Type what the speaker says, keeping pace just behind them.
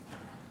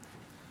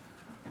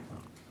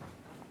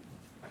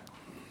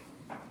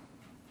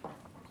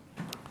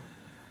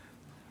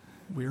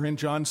We're in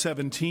John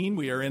 17.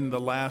 We are in the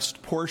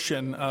last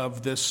portion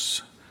of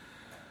this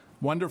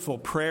wonderful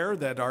prayer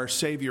that our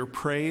Savior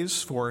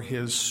prays for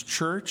his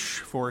church,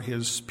 for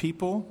his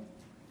people.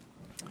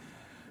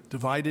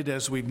 Divided,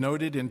 as we've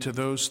noted, into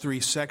those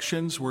three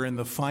sections. We're in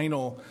the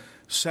final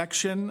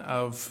section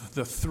of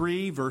the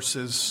three,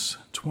 verses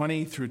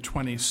 20 through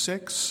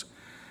 26.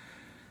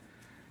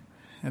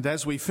 And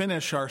as we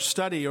finish our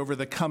study over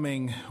the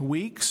coming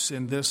weeks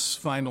in this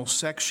final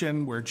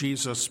section where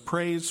Jesus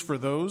prays for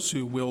those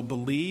who will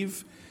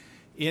believe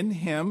in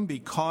him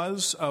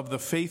because of the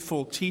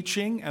faithful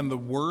teaching and the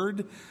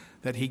word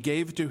that he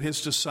gave to his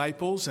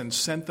disciples and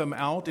sent them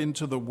out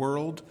into the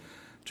world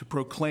to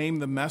proclaim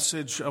the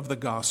message of the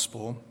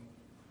gospel,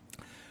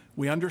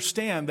 we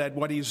understand that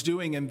what he's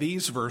doing in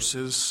these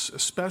verses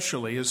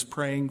especially is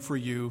praying for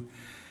you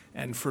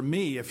and for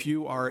me, if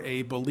you are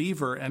a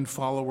believer and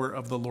follower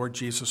of the Lord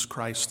Jesus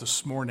Christ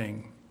this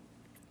morning.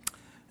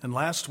 And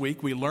last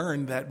week we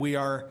learned that we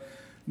are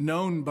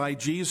known by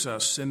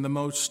Jesus in the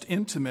most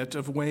intimate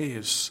of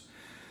ways,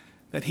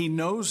 that he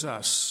knows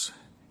us,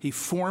 he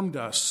formed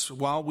us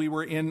while we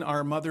were in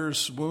our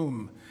mother's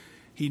womb.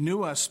 He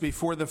knew us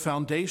before the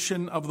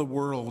foundation of the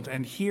world,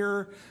 and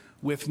here,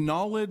 with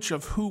knowledge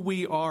of who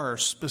we are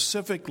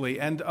specifically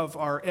and of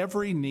our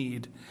every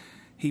need,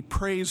 he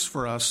prays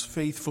for us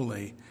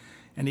faithfully.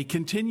 And he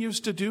continues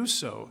to do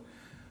so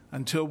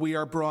until we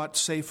are brought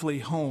safely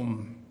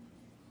home.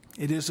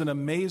 It is an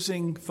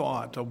amazing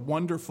thought, a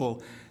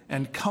wonderful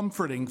and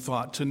comforting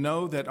thought to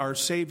know that our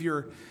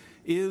Savior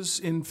is,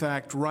 in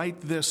fact, right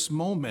this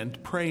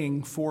moment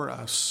praying for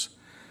us.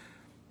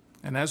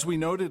 And as we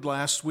noted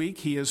last week,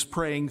 he is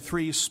praying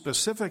three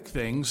specific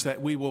things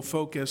that we will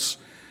focus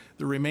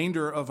the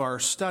remainder of our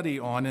study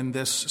on in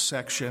this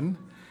section.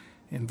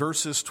 In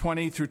verses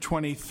 20 through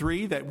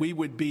 23, that we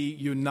would be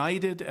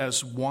united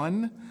as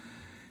one.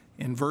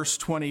 In verse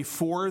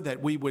 24,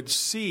 that we would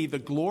see the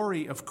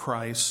glory of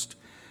Christ.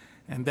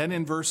 And then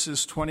in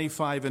verses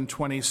 25 and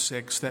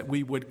 26, that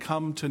we would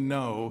come to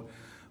know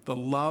the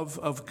love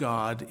of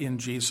God in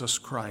Jesus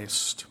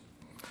Christ.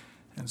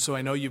 And so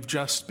I know you've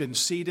just been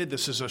seated.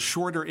 This is a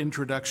shorter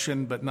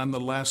introduction, but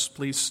nonetheless,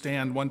 please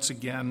stand once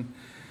again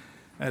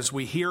as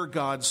we hear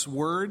God's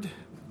word.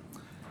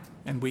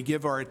 And we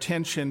give our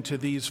attention to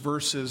these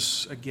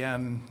verses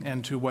again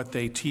and to what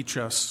they teach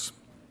us.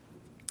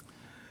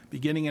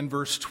 Beginning in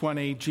verse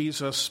 20,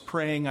 Jesus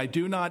praying, "I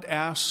do not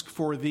ask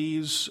for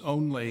these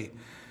only,"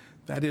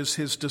 that is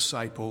his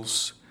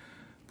disciples,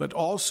 "but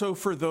also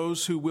for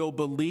those who will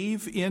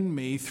believe in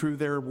me through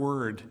their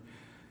word,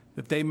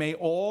 that they may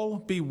all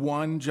be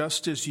one,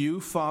 just as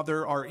you,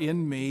 Father, are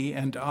in me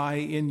and I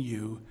in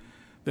you,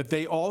 that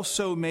they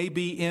also may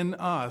be in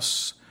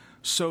us,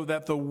 so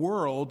that the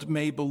world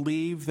may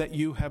believe that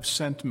you have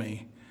sent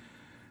me.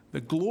 The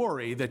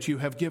glory that you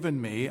have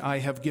given me, I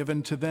have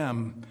given to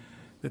them,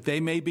 that they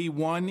may be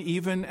one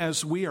even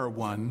as we are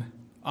one,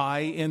 I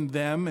in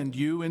them and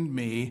you in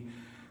me,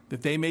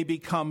 that they may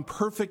become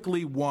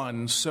perfectly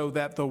one, so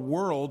that the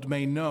world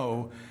may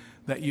know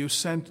that you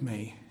sent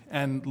me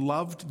and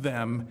loved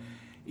them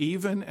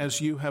even as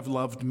you have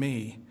loved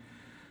me.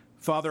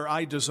 Father,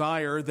 I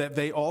desire that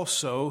they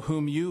also,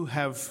 whom you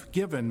have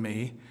given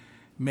me,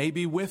 may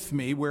be with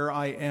me where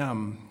I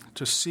am,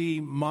 to see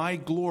my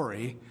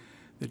glory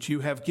that you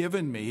have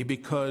given me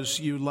because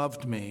you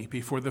loved me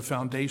before the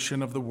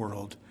foundation of the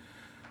world.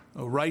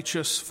 O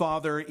righteous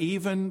Father,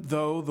 even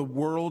though the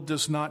world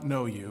does not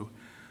know you,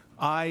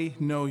 I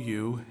know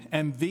you,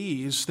 and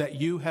these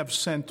that you have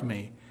sent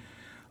me.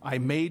 I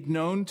made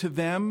known to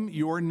them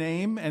your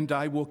name, and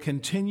I will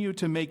continue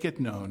to make it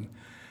known,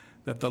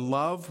 that the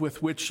love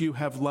with which you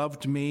have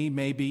loved me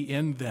may be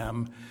in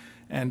them,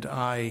 and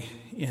I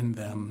in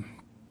them.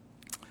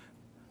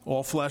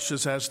 All flesh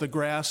is as the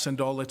grass, and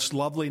all its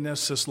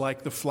loveliness is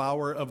like the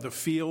flower of the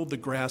field. The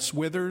grass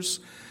withers,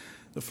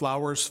 the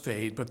flowers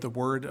fade, but the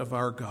word of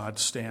our God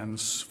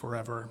stands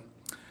forever.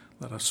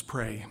 Let us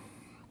pray.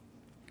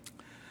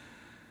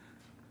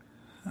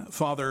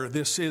 Father,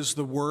 this is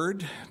the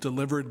word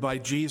delivered by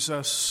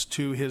Jesus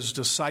to his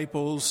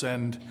disciples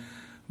and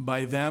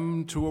by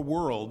them to a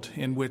world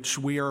in which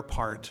we are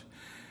part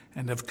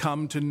and have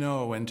come to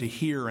know and to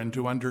hear and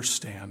to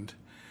understand.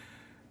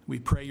 We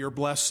pray your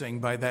blessing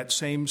by that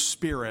same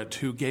Spirit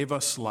who gave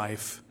us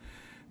life,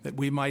 that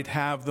we might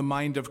have the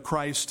mind of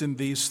Christ in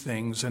these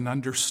things and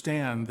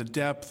understand the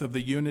depth of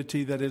the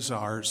unity that is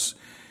ours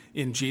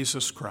in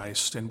Jesus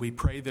Christ. And we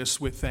pray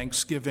this with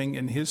thanksgiving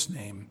in his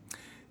name.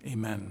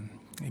 Amen.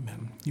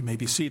 Amen. You may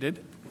be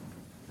seated.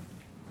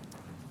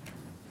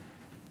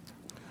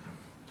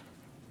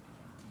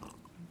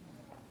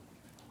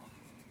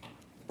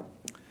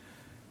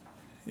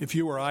 If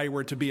you or I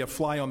were to be a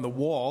fly on the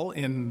wall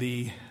in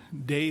the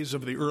days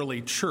of the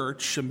early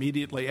church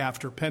immediately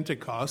after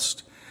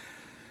Pentecost,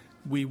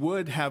 we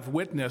would have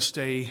witnessed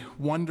a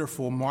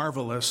wonderful,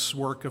 marvelous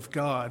work of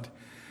God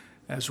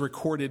as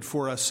recorded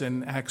for us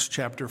in Acts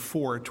chapter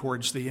 4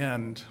 towards the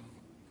end.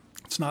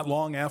 It's not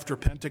long after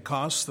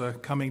Pentecost, the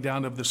coming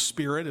down of the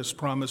Spirit as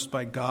promised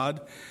by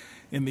God,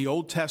 in the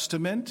Old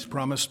Testament,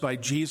 promised by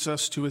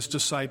Jesus to his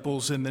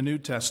disciples in the New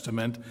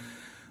Testament,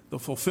 the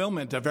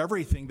fulfillment of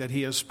everything that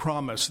he has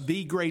promised,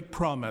 the great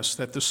promise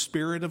that the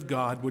Spirit of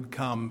God would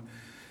come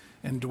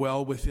and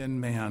dwell within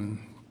man.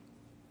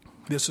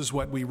 This is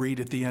what we read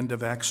at the end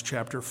of Acts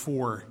chapter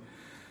 4.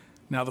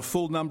 Now the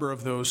full number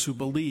of those who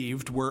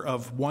believed were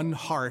of one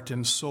heart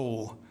and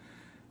soul,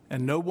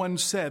 and no one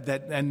said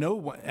that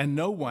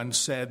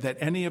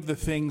any of the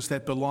things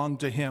that belonged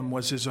to him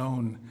was his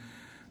own,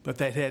 but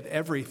that had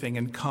everything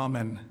in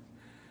common.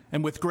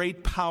 And with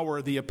great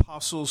power the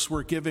apostles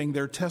were giving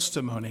their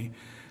testimony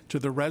to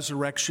the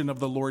resurrection of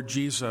the Lord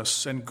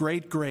Jesus, and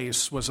great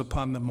grace was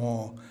upon them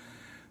all.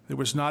 There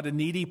was not a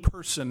needy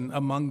person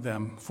among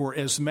them, for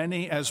as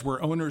many as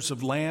were owners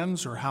of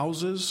lands or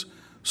houses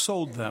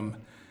sold them,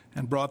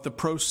 and brought the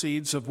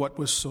proceeds of what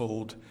was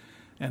sold,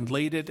 and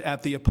laid it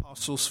at the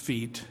apostles'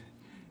 feet,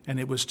 and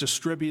it was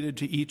distributed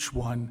to each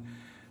one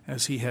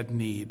as he had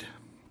need.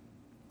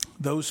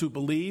 Those who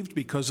believed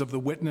because of the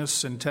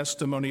witness and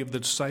testimony of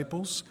the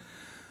disciples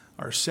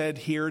are said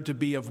here to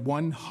be of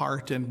one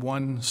heart and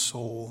one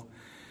soul.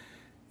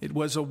 It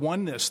was a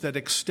oneness that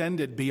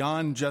extended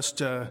beyond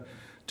just a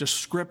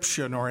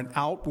description or an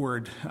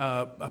outward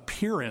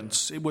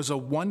appearance. It was a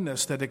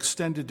oneness that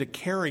extended to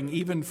caring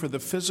even for the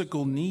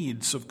physical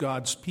needs of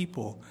God's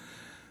people,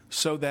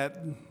 so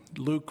that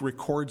Luke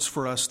records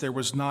for us there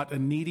was not a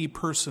needy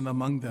person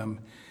among them.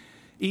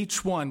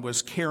 Each one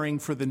was caring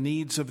for the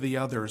needs of the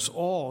others,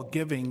 all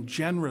giving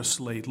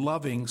generously,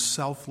 loving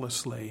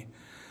selflessly.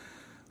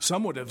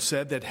 Some would have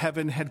said that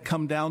heaven had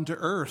come down to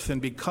earth,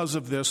 and because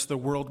of this, the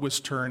world was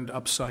turned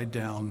upside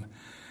down.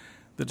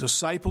 The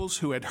disciples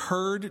who had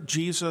heard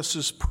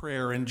Jesus'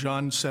 prayer in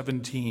John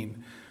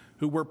 17,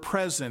 who were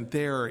present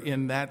there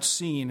in that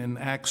scene in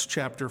Acts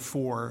chapter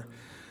 4,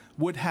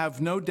 would have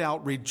no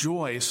doubt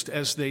rejoiced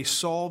as they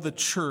saw the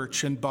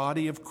church and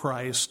body of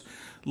Christ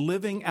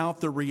living out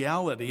the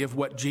reality of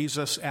what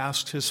Jesus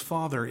asked his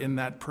Father in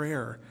that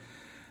prayer,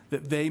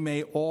 that they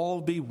may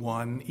all be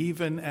one,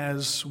 even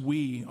as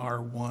we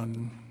are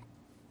one.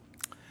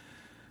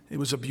 It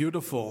was a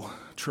beautiful,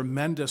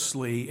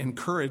 tremendously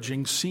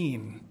encouraging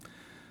scene.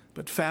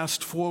 But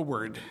fast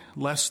forward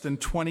less than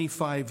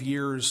 25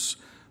 years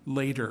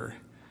later,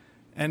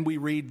 and we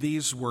read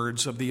these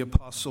words of the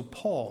Apostle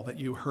Paul that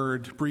you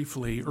heard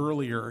briefly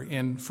earlier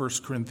in 1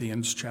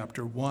 Corinthians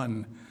chapter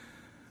 1.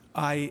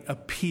 I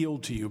appeal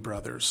to you,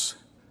 brothers,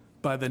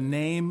 by the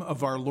name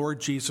of our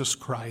Lord Jesus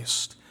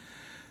Christ,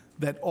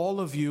 that all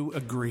of you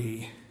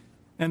agree,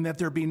 and that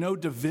there be no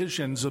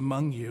divisions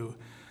among you,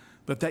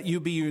 but that you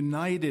be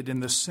united in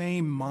the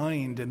same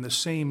mind and the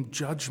same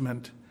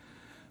judgment.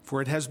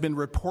 For it has been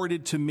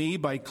reported to me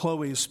by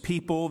Chloe's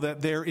people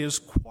that there is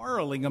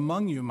quarreling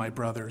among you, my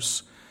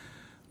brothers.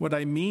 What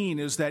I mean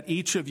is that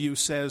each of you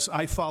says,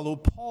 I follow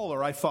Paul,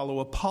 or I follow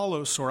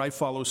Apollos, or I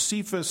follow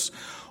Cephas,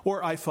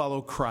 or I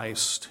follow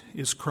Christ.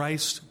 Is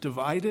Christ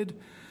divided?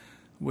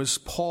 Was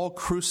Paul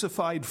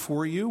crucified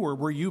for you, or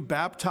were you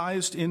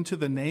baptized into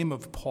the name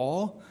of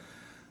Paul?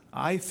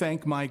 I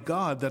thank my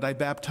God that I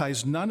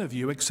baptized none of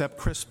you except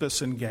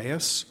Crispus and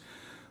Gaius,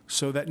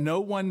 so that no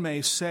one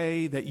may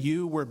say that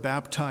you were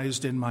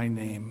baptized in my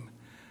name.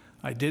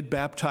 I did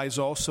baptize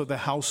also the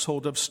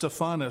household of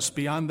Stephanas.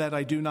 Beyond that,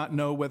 I do not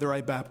know whether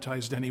I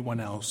baptized anyone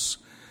else.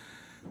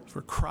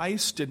 For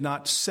Christ did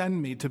not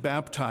send me to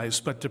baptize,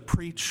 but to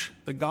preach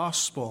the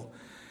gospel,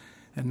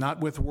 and not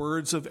with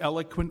words of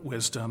eloquent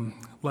wisdom,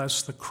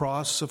 lest the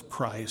cross of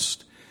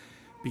Christ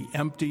be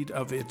emptied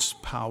of its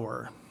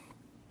power.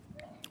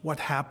 What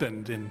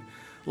happened in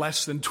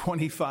less than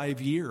 25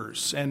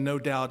 years, and no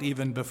doubt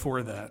even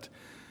before that?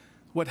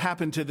 What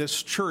happened to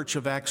this church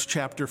of Acts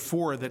chapter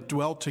 4 that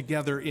dwelt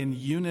together in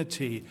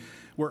unity,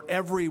 where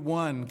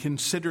everyone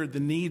considered the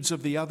needs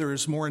of the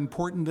others more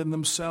important than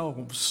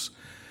themselves,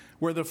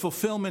 where the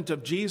fulfillment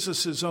of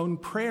Jesus' own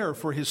prayer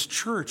for his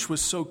church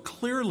was so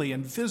clearly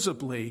and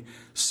visibly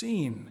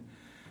seen,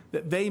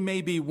 that they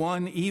may be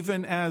one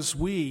even as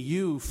we,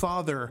 you,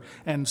 Father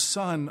and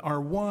Son,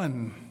 are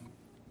one?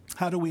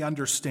 How do we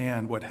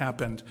understand what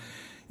happened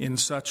in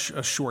such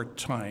a short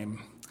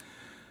time?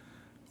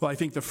 Well, I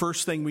think the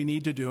first thing we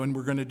need to do, and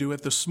we're going to do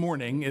it this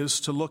morning, is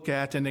to look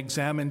at and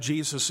examine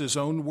Jesus'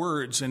 own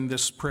words in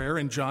this prayer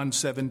in John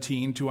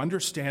 17 to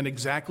understand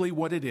exactly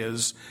what it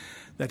is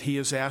that he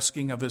is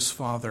asking of his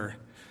Father.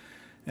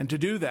 And to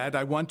do that,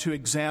 I want to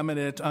examine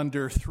it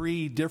under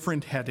three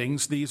different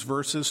headings, these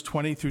verses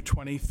 20 through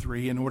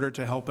 23, in order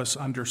to help us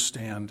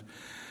understand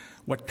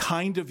what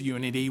kind of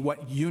unity,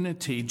 what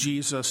unity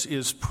Jesus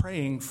is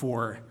praying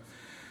for.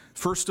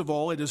 First of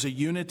all, it is a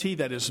unity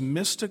that is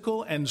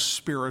mystical and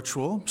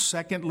spiritual.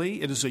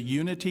 Secondly, it is a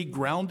unity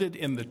grounded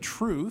in the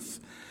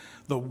truth,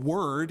 the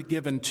word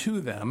given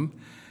to them.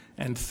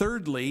 And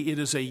thirdly, it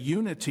is a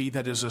unity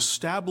that is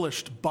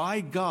established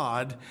by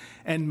God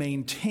and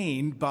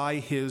maintained by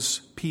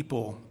his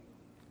people.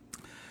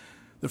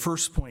 The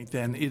first point,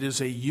 then, it is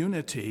a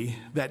unity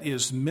that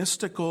is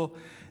mystical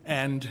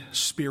and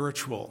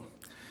spiritual.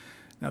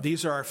 Now,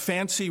 these are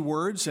fancy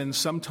words, and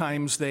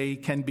sometimes they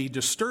can be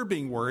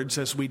disturbing words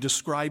as we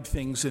describe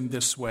things in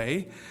this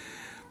way.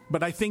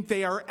 But I think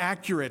they are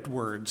accurate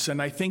words,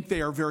 and I think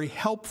they are very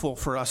helpful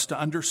for us to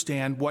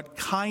understand what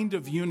kind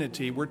of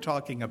unity we're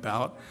talking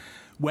about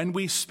when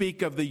we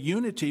speak of the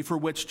unity for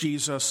which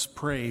Jesus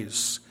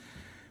prays.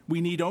 We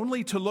need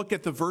only to look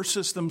at the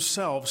verses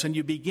themselves, and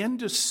you begin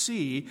to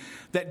see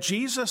that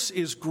Jesus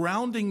is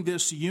grounding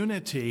this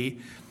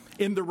unity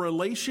in the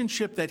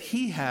relationship that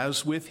he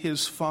has with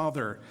his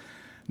Father.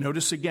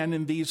 Notice again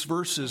in these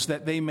verses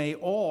that they may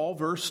all,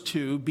 verse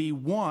 2, be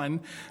one,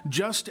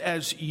 just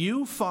as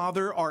you,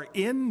 Father, are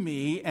in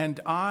me and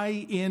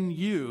I in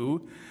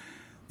you,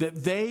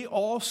 that they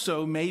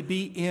also may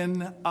be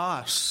in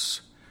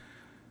us.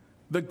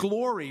 The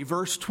glory,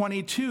 verse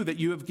 22, that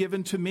you have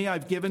given to me,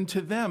 I've given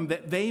to them,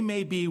 that they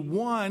may be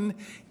one,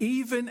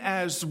 even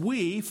as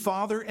we,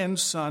 Father and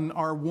Son,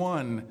 are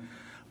one.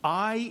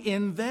 I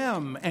in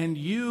them and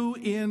you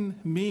in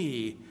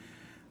me,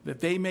 that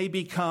they may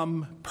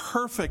become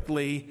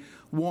perfectly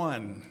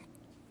one.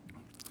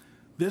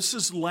 This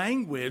is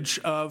language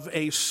of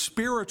a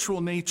spiritual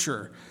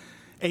nature,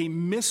 a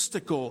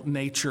mystical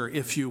nature,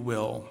 if you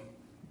will.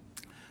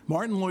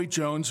 Martin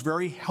Lloyd-Jones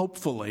very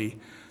helpfully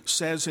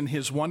says in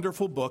his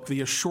wonderful book,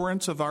 The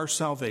Assurance of Our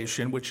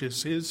Salvation, which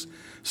is his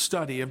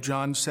study of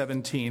John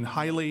 17,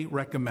 highly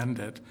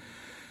recommended,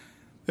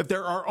 that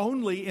there are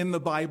only in the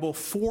Bible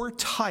 4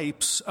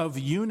 types of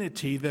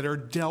unity that are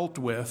dealt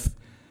with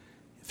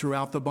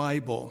throughout the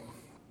Bible.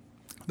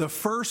 The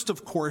first,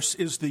 of course,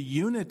 is the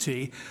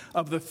unity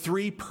of the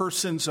 3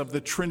 persons of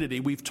the Trinity.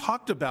 We've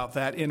talked about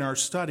that in our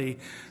study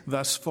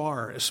thus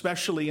far,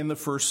 especially in the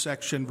first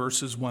section,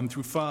 verses 1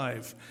 through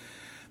 5.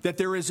 That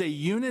there is a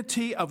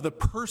unity of the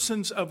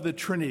persons of the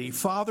Trinity,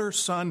 Father,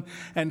 Son,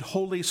 and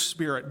Holy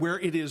Spirit, where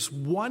it is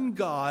one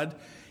God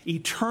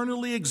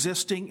eternally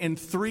existing in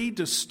 3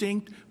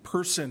 distinct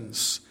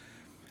persons.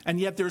 And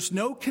yet there's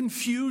no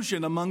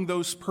confusion among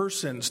those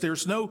persons.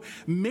 There's no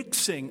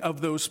mixing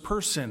of those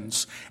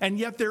persons. And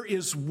yet there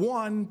is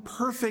one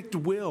perfect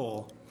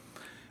will.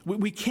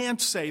 We can't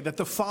say that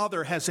the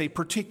Father has a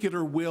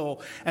particular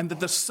will and that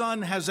the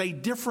Son has a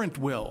different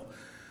will.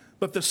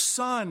 But the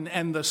Son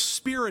and the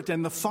Spirit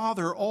and the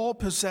Father all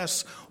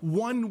possess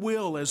one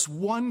will as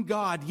one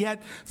God,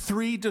 yet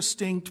 3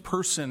 distinct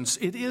persons.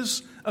 It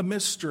is a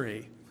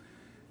mystery.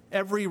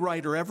 Every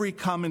writer, every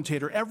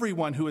commentator,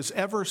 everyone who has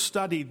ever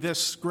studied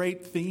this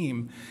great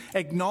theme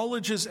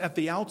acknowledges at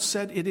the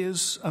outset it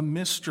is a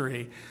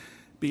mystery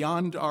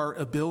beyond our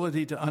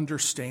ability to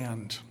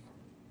understand.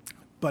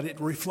 But it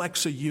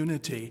reflects a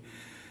unity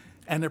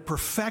and a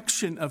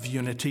perfection of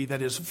unity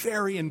that is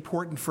very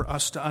important for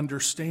us to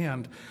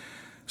understand.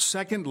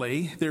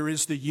 Secondly, there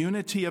is the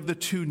unity of the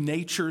 2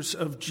 natures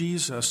of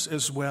Jesus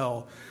as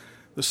well.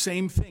 The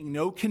same thing,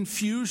 no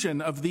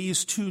confusion of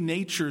these 2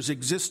 natures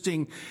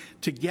existing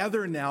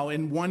together now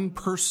in one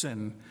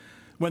person.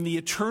 When the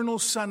eternal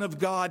Son of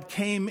God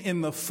came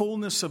in the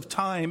fullness of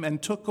time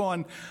and took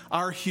on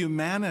our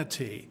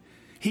humanity,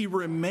 he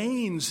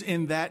remains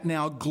in that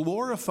now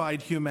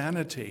glorified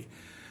humanity.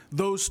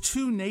 Those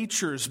 2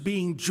 natures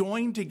being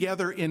joined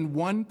together in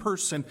one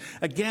person,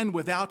 again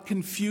without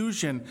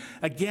confusion,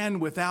 again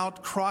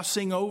without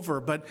crossing over,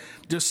 but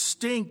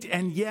distinct,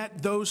 and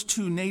yet those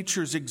 2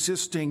 natures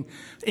existing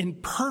in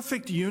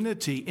perfect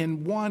unity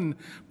in one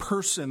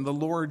person, the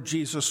Lord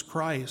Jesus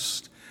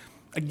Christ.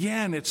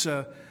 Again, it's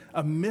a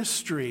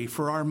mystery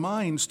for our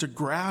minds to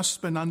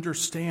grasp and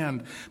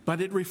understand,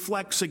 but it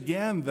reflects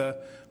again the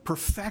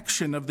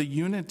perfection of the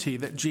unity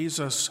that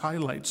Jesus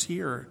highlights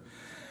here.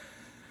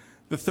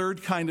 The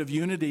third kind of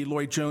unity,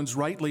 Lloyd-Jones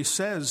rightly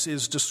says,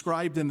 is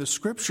described in the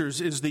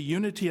Scriptures, is the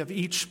unity of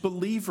each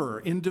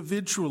believer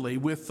individually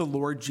with the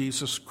Lord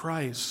Jesus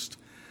Christ.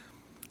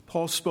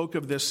 Paul spoke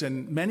of this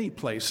in many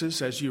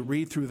places as you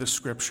read through the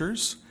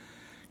Scriptures.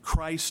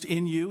 Christ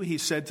in you, he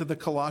said to the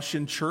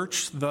Colossian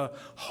church, the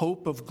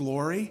hope of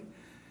glory.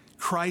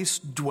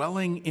 Christ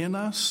dwelling in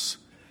us,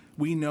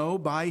 we know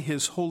by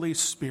his Holy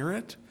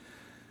Spirit.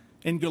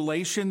 In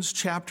Galatians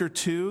chapter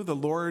 2, the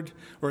Lord,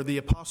 or the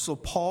Apostle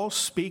Paul,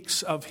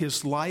 speaks of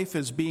his life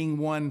as being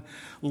one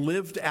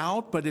lived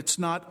out, but it's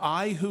not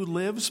I who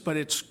lives, but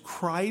it's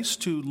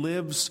Christ who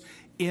lives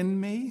in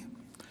me.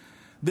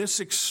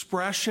 This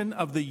expression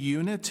of the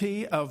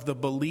unity of the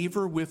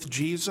believer with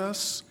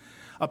Jesus,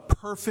 a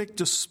perfect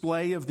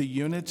display of the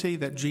unity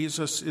that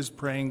Jesus is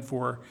praying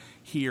for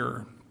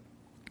here.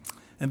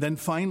 And then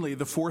finally,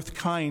 the fourth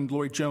kind,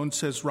 Lloyd-Jones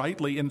says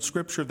rightly in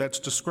Scripture that's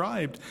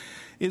described,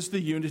 is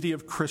the unity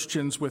of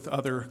Christians with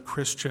other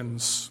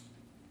Christians.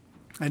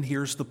 And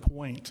here's the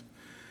point.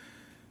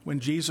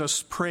 When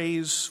Jesus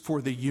prays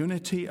for the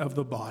unity of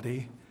the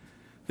body,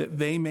 that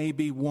they may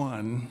be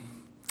one,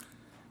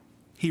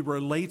 he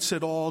relates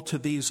it all to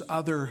these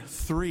other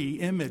 3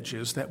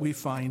 images that we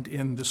find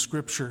in the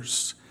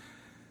Scriptures.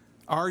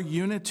 Our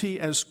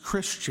unity as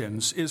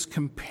Christians is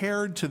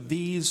compared to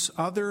these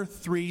other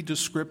 3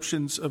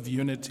 descriptions of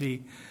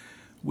unity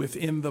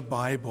within the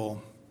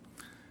Bible.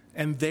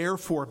 And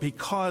therefore,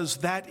 because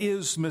that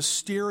is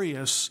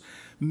mysterious,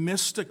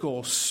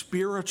 mystical,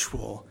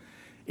 spiritual,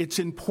 it's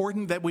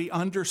important that we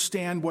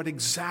understand what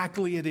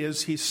exactly it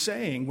is he's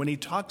saying when he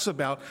talks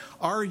about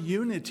our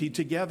unity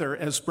together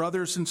as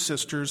brothers and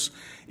sisters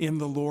in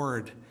the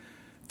Lord.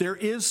 There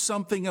is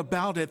something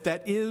about it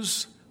that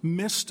is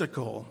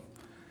mystical.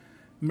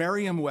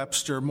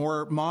 Merriam-Webster,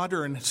 more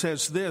modern,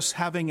 says this: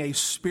 having a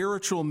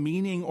spiritual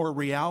meaning or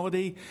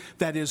reality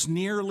that is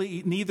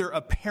neither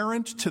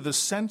apparent to the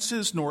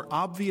senses nor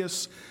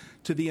obvious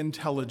to the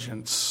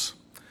intelligence.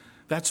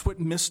 That's what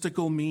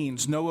mystical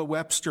means. Noah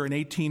Webster in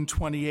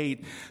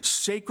 1828,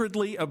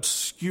 sacredly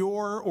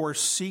obscure or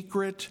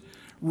secret,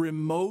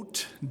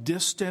 remote,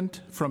 distant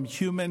from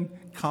human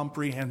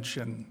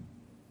comprehension.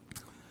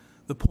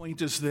 The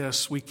point is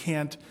this: we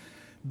can't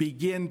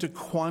begin to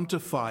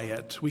quantify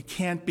it. We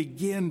can't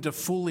begin to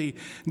fully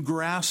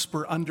grasp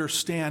or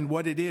understand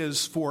what it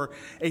is for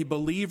a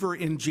believer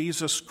in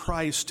Jesus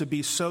Christ to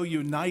be so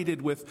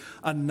united with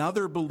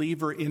another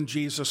believer in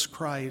Jesus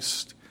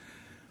Christ,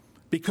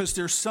 because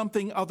there's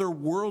something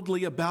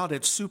otherworldly about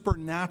it,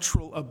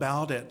 supernatural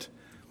about it.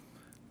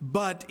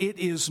 But it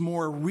is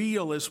more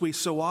real, as we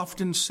so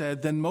often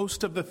said, than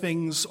most of the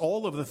things,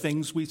 all of the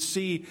things we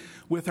see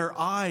with our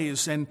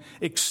eyes and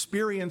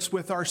experience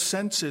with our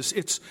senses.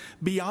 It's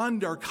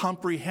beyond our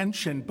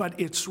comprehension, but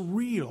it's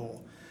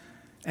real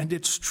and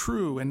it's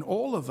true, and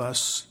all of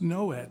us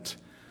know it.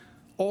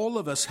 All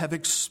of us have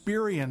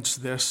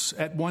experienced this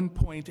at one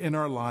point in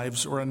our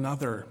lives or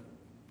another.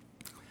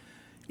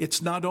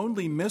 It's not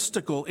only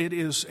mystical, it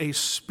is a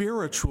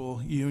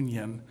spiritual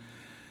union,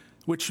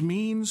 which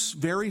means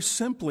very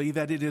simply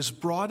that it is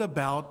brought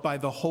about by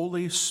the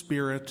Holy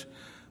Spirit,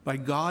 by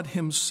God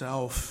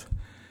himself.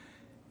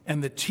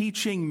 And the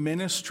teaching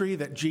ministry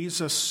that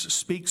Jesus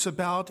speaks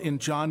about in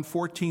John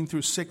 14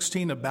 through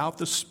 16 about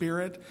the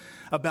Spirit,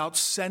 about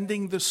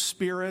sending the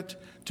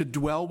Spirit to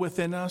dwell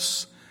within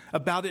us,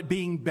 about it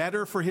being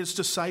better for his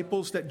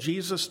disciples that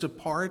Jesus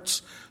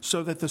departs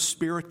so that the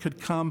Spirit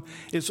could come,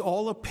 is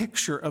all a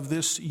picture of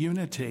this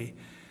unity.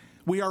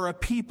 We are a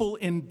people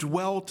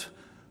indwelt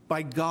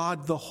by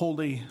God the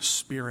Holy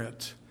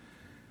Spirit.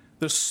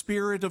 The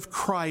Spirit of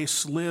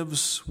Christ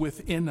lives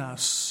within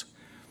us.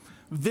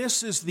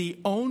 This is the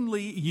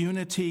only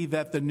unity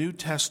that the New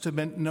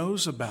Testament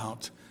knows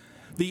about,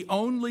 the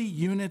only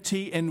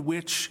unity in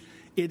which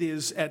it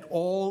is at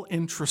all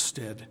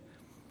interested.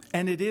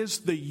 And it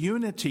is the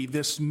unity,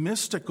 this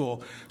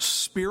mystical,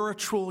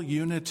 spiritual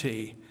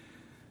unity,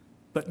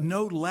 but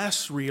no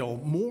less real,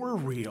 more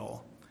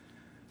real,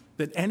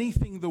 than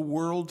anything the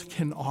world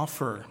can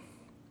offer.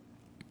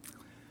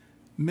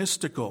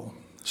 Mystical,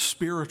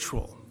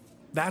 spiritual.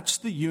 That's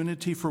the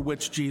unity for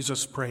which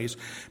Jesus prays,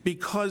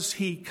 because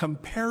he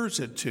compares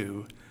it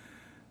to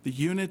the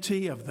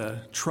unity of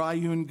the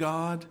triune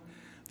God,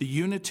 the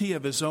unity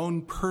of his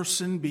own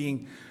person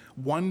being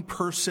one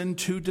person,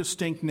 two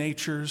distinct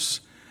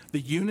natures, the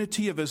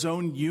unity of his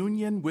own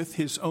union with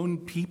his own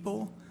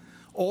people.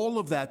 All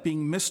of that,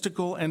 being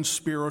mystical and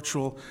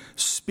spiritual,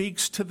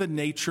 speaks to the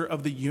nature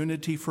of the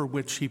unity for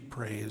which he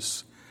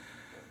prays.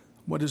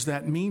 What does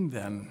that mean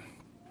then?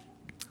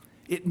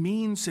 It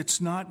means it's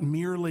not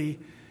merely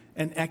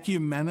an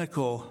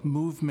ecumenical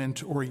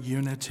movement or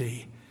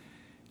unity.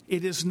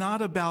 It is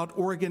not about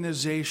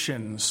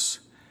organizations.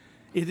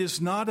 It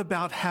is not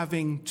about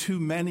having too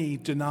many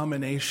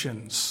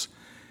denominations.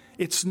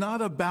 It's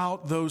not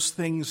about those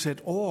things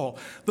at all.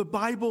 The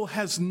Bible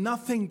has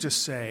nothing to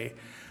say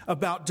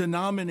about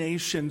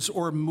denominations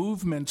or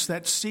movements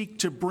that seek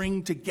to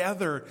bring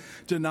together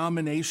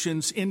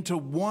denominations into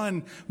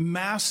one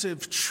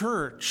massive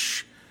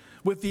church,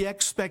 with the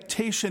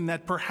expectation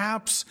that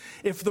perhaps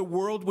if the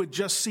world would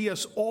just see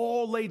us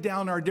all lay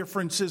down our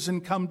differences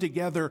and come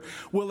together,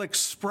 we'll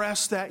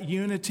express that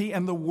unity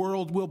and the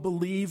world will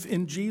believe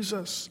in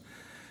Jesus.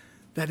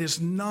 That is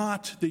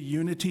not the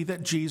unity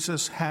that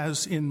Jesus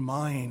has in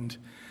mind.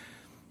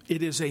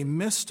 It is a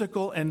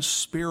mystical and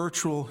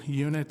spiritual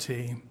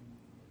unity.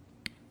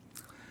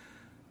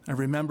 I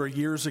remember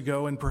years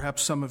ago, and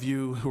perhaps some of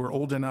you who are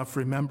old enough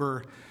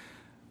remember,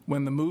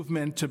 when the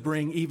movement to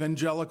bring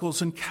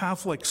evangelicals and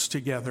Catholics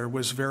together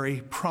was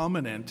very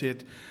prominent.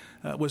 It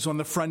was on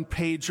the front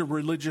page of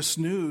Religious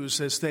News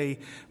as they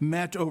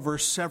met over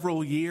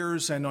several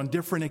years and on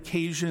different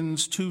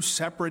occasions, 2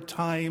 separate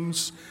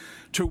times,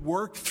 to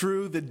work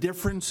through the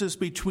differences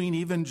between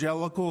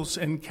evangelicals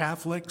and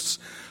Catholics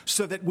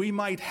so that we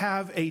might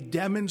have a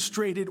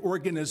demonstrated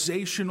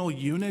organizational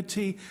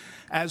unity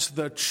as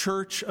the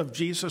Church of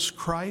Jesus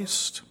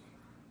Christ.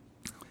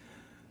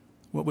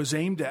 What was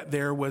aimed at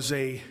there was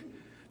a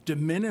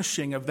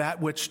diminishing of that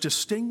which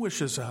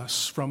distinguishes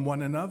us from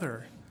one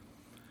another.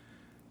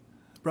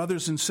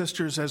 Brothers and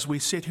sisters, as we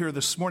sit here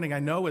this morning, I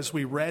know as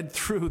we read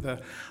through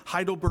the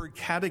Heidelberg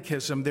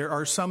Catechism, there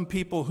are some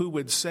people who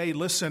would say,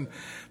 listen,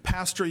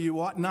 Pastor, you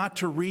ought not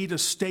to read a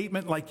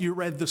statement like you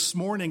read this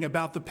morning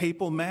about the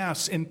papal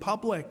mass in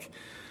public.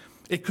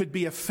 It could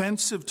be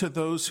offensive to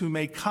those who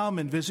may come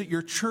and visit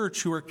your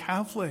church who are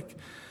Catholic,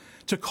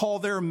 to call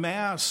their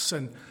mass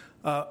and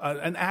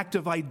an act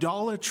of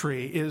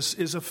idolatry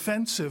is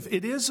offensive.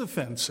 It is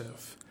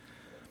offensive.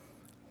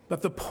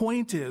 But the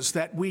point is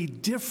that we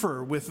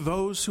differ with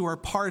those who are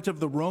part of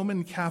the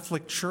Roman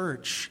Catholic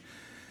Church.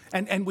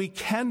 And we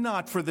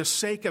cannot, for the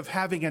sake of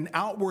having an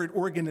outward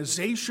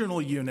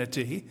organizational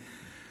unity,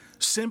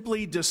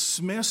 simply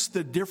dismiss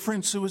the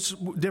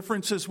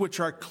differences which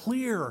are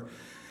clear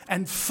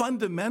and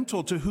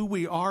fundamental to who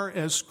we are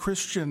as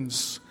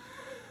Christians.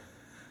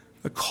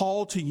 The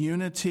call to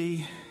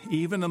unity,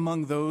 even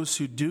among those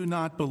who do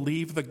not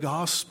believe the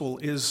gospel,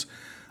 is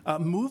a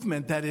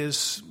movement that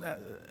is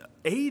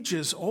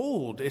ages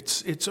old.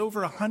 It's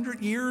over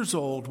 100 years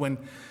old when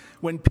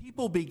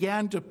people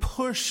began to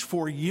push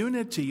for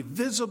unity,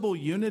 visible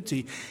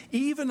unity,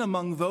 even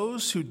among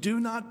those who do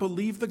not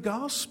believe the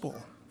gospel.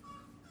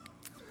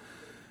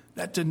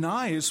 That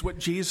denies what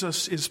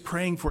Jesus is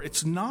praying for.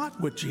 It's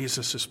not what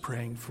Jesus is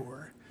praying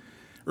for.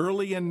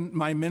 Early in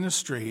my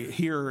ministry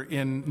here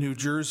in New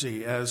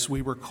Jersey, as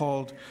we were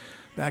called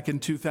back in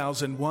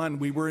 2001,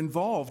 we were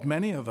involved,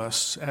 many of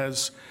us,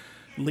 as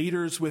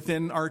leaders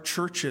within our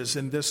churches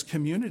in this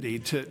community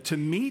to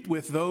meet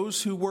with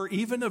those who were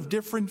even of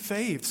different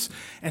faiths.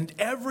 And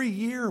every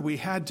year we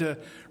had to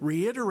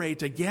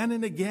reiterate again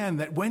and again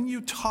that when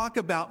you talk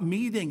about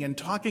meeting and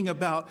talking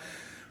about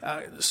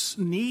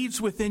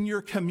needs within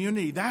your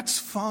community, that's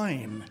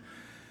fine.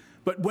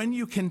 But when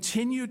you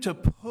continue to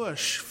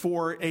push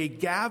for a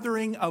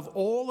gathering of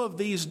all of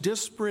these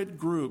disparate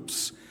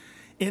groups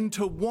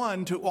into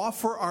one to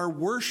offer our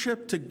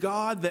worship to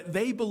God that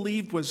they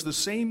believed was the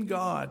same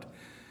God,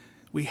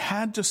 we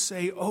had to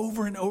say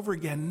over and over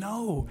again,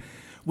 no,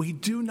 we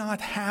do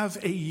not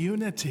have a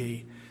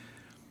unity.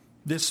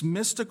 This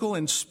mystical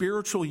and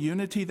spiritual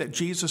unity that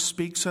Jesus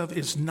speaks of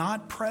is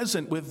not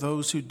present with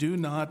those who do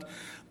not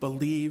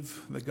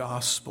believe the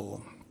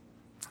gospel.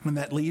 And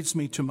that leads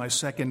me to my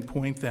second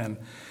point then.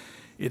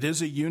 It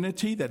is a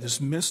unity that is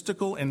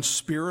mystical and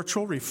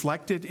spiritual,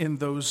 reflected in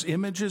those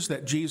images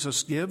that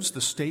Jesus gives,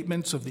 the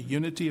statements of the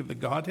unity of the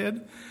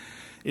Godhead.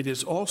 It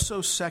is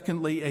also,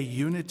 secondly, a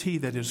unity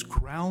that is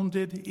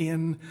grounded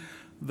in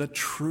the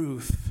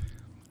truth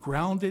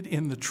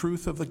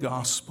of the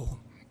gospel.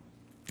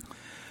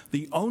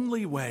 The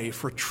only way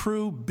for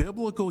true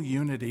biblical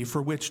unity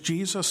for which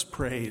Jesus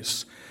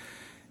prays,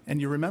 and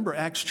you remember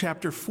Acts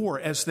chapter 4,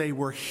 as they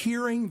were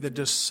hearing the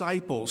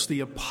disciples, the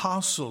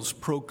apostles,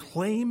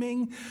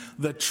 proclaiming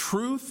the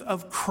truth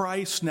of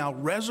Christ now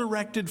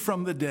resurrected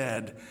from the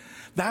dead,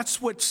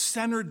 that's what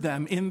centered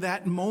them in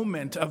that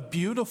moment of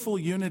beautiful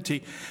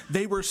unity.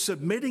 They were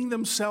submitting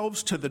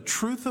themselves to the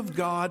truth of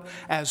God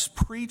as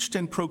preached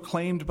and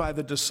proclaimed by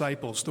the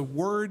disciples, the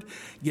word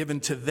given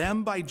to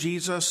them by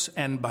Jesus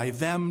and by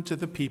them to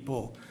the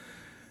people.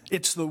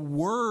 It's the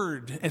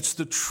word, it's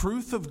the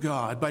truth of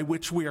God by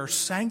which we are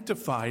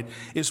sanctified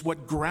is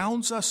what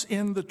grounds us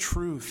in the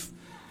truth.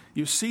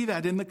 You see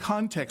that in the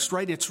context,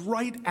 right? It's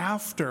right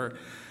after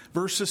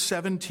verses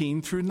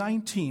 17 through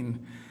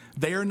 19.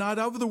 They are not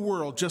of the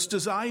world, just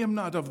as I am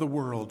not of the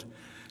world.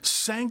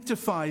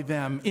 Sanctify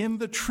them in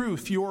the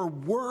truth. Your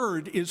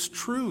word is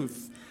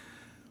truth.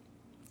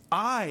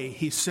 I,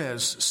 he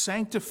says,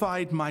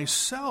 sanctified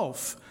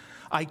myself.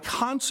 I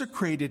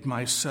consecrated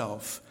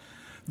myself,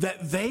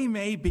 that they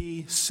may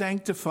be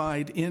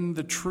sanctified in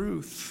the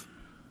truth.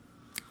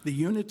 The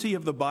unity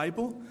of the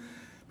Bible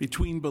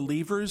between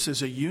believers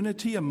is a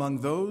unity among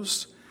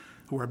those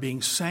who are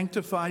being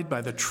sanctified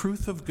by the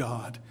truth of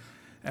God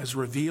as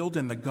revealed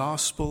in the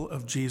gospel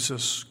of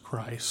Jesus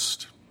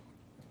Christ.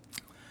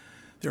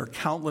 There are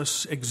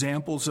countless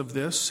examples of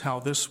this, how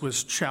this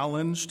was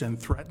challenged and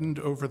threatened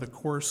over the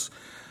course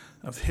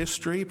of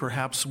history.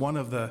 Perhaps one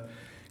of the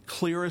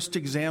clearest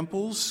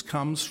examples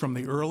comes from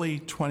the early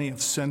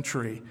 20th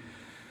century,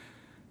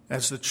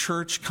 as the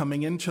church,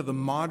 coming into the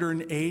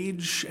modern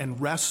age and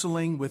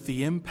wrestling with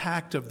the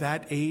impact of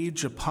that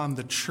age upon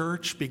the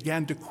church,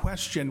 began to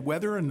question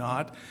whether or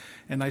not,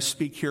 and I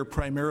speak here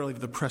primarily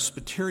of the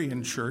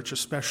Presbyterian Church,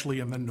 especially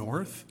in the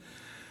North,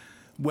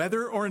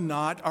 whether or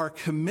not our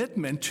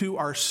commitment to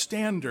our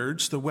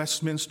standards, the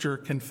Westminster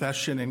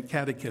Confession and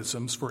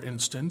Catechisms, for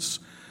instance,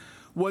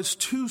 was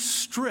too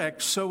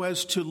strict so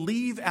as to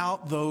leave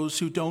out those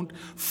who don't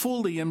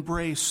fully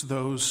embrace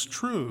those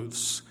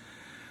truths.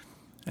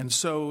 And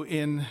so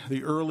in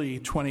the early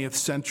 20th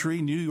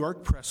century, New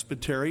York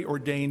Presbytery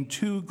ordained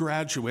 2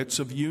 graduates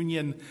of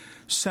Union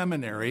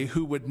Seminary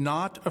who would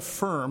not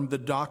affirm the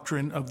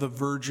doctrine of the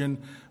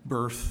virgin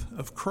birth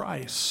of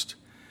Christ.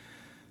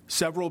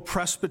 Several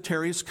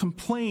presbyteries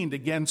complained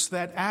against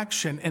that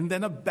action, and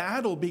then a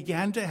battle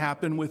began to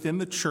happen within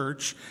the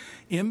church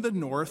in the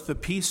North, the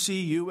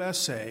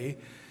PCUSA,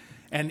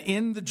 and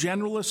in the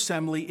General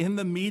Assembly, in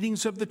the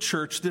meetings of the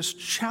church, this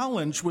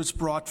challenge was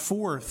brought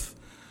forth.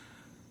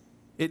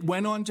 It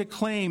went on to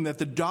claim that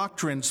the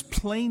doctrines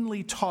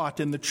plainly taught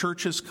in the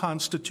church's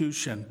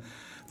constitution,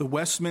 the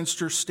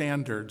Westminster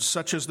Standards,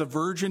 such as the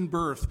virgin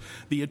birth,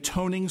 the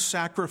atoning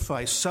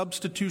sacrifice,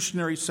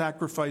 substitutionary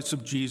sacrifice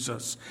of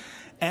Jesus,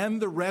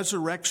 and the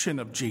resurrection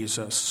of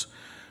Jesus,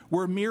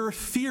 were mere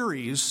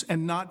theories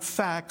and not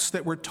facts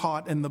that were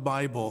taught in the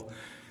Bible,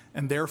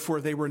 and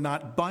therefore they were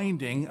not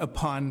binding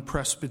upon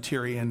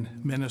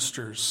Presbyterian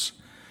ministers.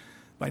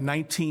 By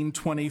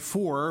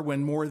 1924,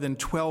 when more than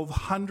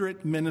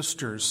 1,200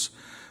 ministers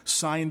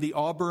signed the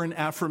Auburn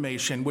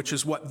Affirmation, which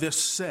is what this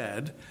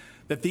said,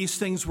 that these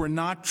things were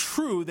not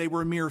true, they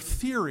were mere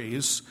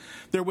theories,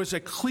 there was a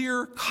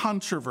clear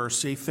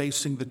controversy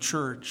facing the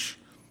church.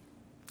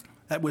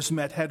 That was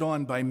met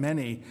head-on by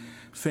many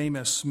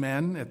famous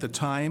men at the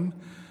time,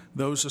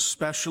 those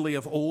especially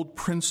of old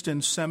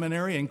Princeton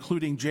Seminary,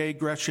 including J.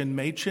 Gresham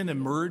Machen,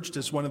 emerged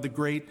as one of the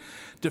great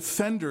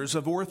defenders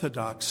of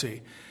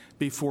orthodoxy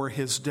before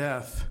his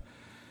death.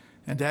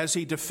 And as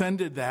he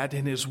defended that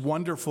in his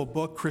wonderful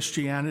book,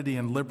 Christianity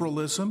and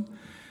Liberalism,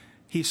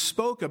 he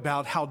spoke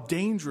about how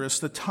dangerous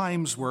the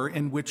times were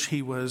in which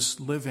he was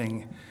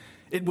living.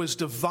 It was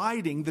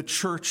dividing the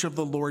church of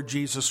the Lord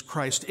Jesus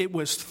Christ. It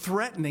was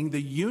threatening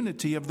the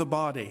unity of the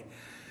body,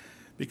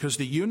 because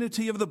the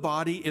unity of the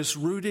body is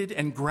rooted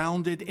and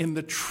grounded in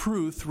the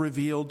truth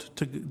revealed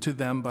to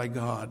them by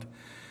God.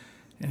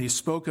 And he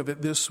spoke of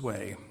it this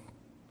way.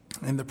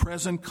 In the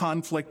present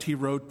conflict, he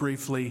wrote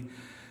briefly,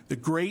 the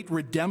great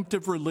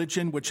redemptive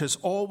religion which has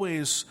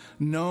always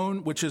been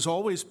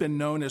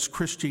known as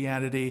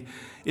Christianity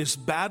is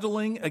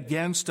battling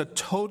against a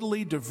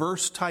totally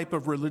diverse type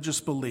of religious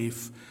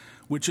belief,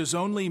 which is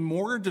only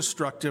more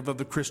destructive of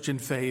the Christian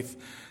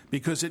faith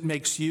because it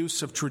makes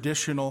use of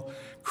traditional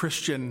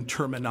Christian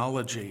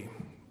terminology.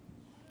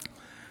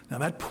 Now,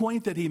 that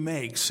point that he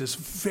makes is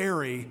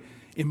very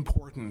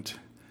important,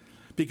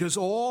 because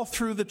all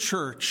through the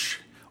church,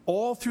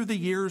 all through the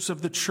years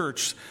of the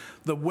church,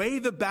 the way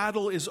the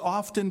battle is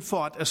often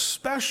fought,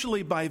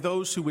 especially by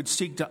those who would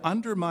seek to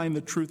undermine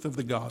the truth of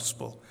the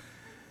gospel,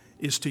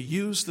 is to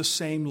use the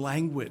same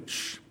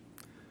language,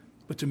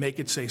 but to make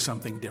it say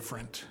something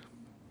different,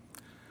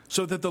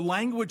 so that the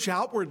language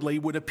outwardly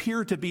would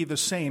appear to be the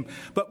same.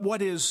 But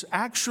what is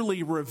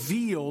actually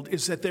revealed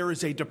is that there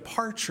is a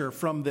departure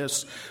from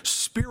this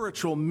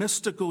spiritual,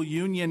 mystical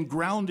union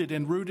grounded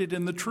and rooted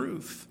in the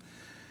truth.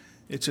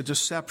 It's a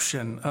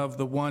deception of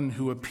the one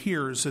who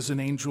appears as an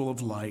angel of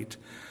light,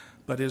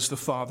 but is the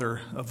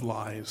father of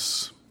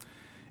lies.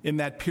 In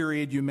that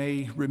period, you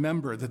may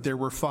remember that there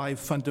were 5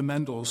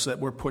 fundamentals that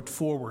were put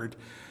forward.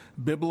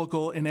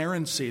 Biblical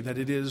inerrancy, that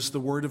it is the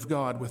word of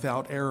God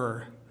without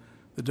error.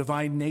 The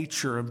divine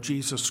nature of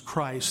Jesus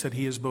Christ, that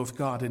he is both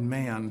God and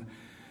man.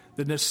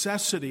 The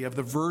necessity of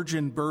the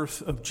virgin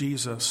birth of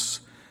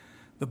Jesus.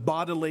 The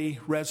bodily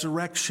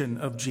resurrection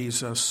of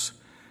Jesus.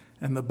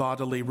 And the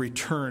bodily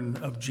return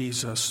of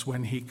Jesus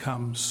when he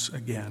comes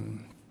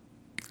again.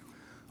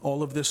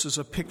 All of this is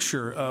a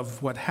picture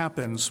of what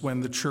happens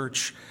when the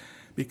church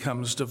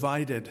becomes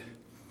divided.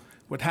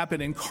 What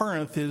happened in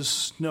Corinth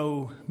is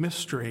no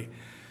mystery.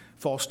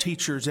 False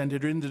teachers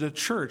entered into the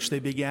church. They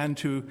began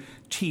to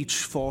teach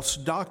false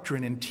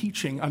doctrine, and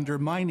teaching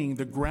undermining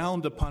the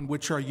ground upon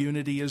which our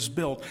unity is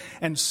built.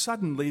 And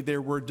suddenly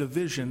there were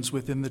divisions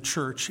within the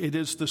church. It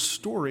is the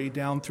story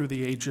down through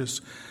the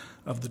ages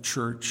of the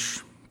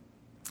church.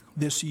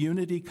 This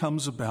unity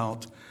comes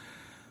about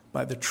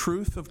by the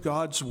truth of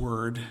God's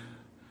word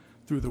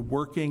through the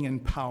working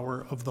and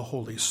power of the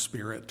Holy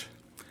Spirit.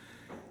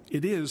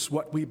 It is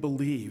what we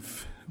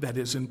believe that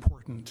is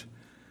important.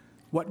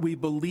 What we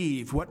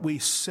believe, what we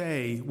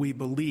say we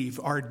believe,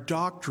 our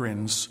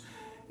doctrines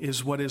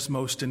is what is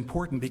most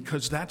important,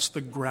 because that's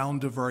the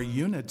ground of our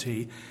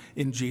unity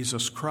in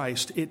Jesus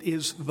Christ. It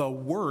is the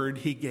word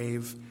he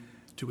gave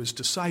to his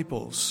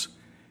disciples.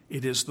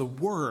 It is the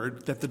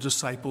word that the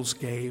disciples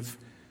gave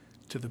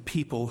to the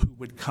people who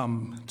would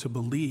come to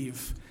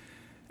believe.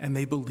 And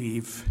they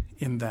believe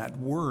in that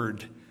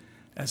word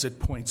as it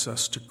points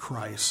us to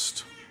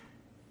Christ.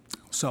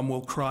 Some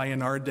will cry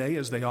in our day,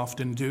 as they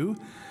often do,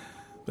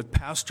 but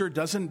Pastor,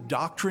 doesn't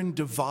doctrine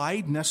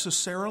divide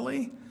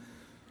necessarily?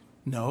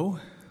 No,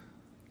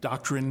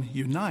 doctrine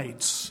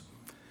unites.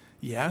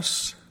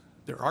 Yes,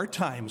 there are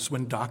times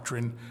when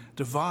doctrine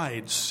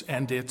divides,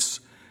 and it's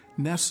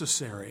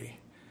necessary.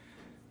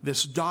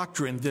 This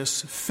doctrine,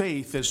 this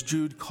faith, as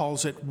Jude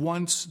calls it,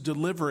 once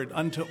delivered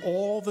unto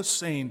all the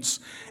saints,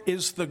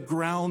 is the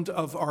ground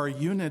of our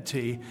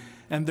unity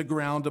and the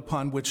ground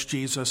upon which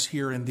Jesus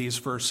here in these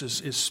verses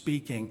is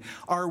speaking.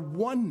 Our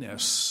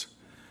oneness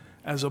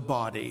as a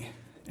body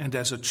and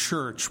as a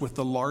church with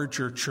the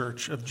larger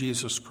church of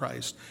Jesus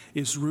Christ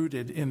is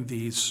rooted in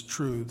these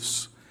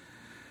truths.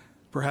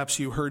 Perhaps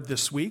you heard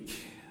this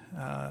week,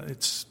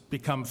 it's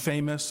become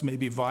famous,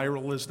 maybe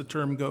viral as the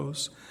term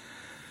goes.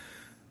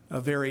 A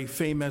very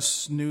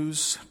famous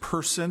news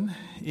person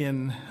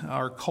in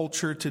our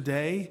culture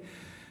today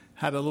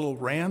had a little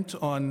rant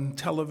on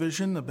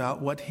television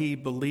about what he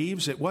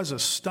believes. It was a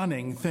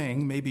stunning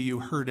thing. Maybe you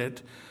heard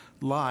it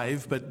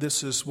live, but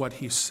this is what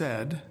he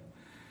said.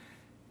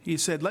 He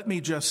said, let me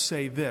just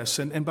say this,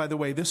 and by the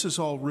way, this is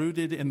all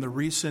rooted in the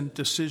recent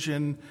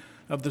decision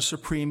of the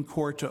Supreme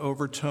Court to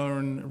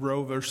overturn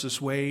Roe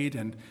versus Wade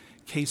and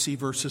Casey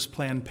versus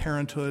Planned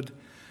Parenthood.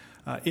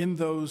 In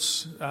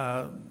those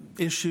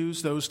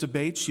issues, those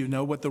debates, you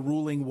know what the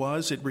ruling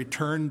was. It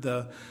returned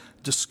the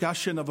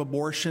discussion of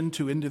abortion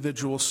to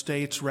individual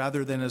states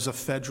rather than as a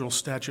federal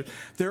statute.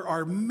 There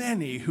are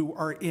many who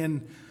are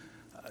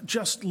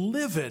just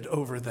livid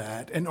over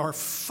that and are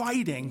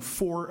fighting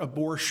for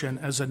abortion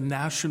as a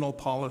national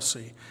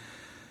policy.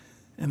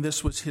 And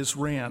this was his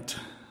rant.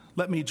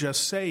 Let me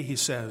just say, he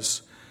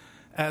says,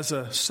 as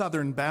a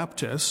Southern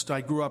Baptist,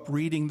 I grew up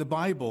reading the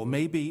Bible,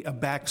 maybe a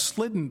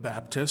backslidden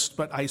Baptist,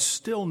 but I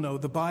still know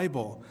the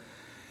Bible.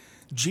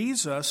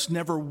 Jesus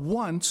never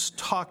once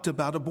talked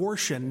about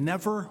abortion,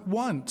 never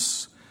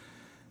once.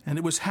 And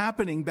it was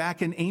happening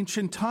back in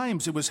ancient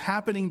times. It was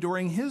happening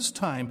during his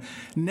time.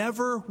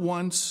 Never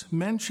once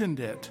mentioned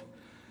it.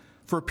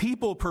 For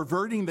people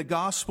perverting the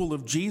gospel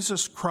of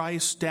Jesus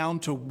Christ down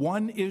to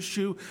one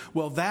issue,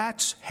 well,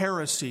 that's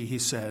heresy, he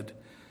said.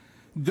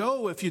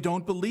 Go if you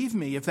don't believe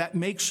me, if that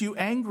makes you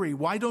angry.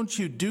 Why don't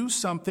you do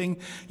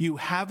something you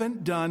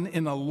haven't done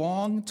in a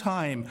long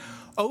time?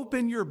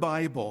 Open your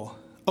Bible.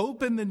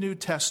 Open the New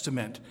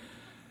Testament.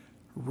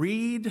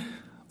 Read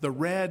the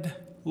red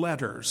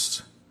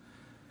letters,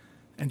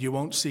 and you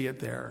won't see it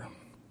there.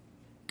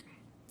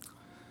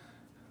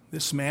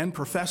 This man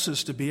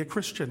professes to be a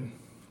Christian.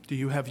 Do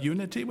you have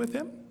unity with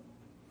him?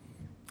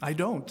 I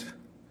don't.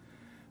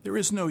 There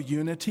is no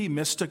unity,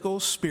 mystical,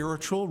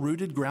 spiritual,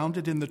 rooted,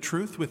 grounded in the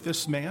truth with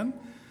this man.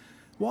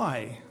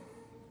 Why?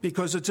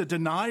 Because it's a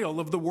denial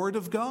of the Word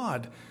of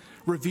God,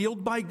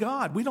 revealed by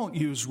God. We don't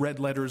use red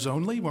letters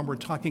only when we're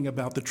talking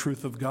about the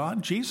truth of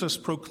God. Jesus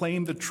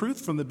proclaimed the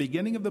truth from the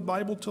beginning of the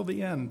Bible till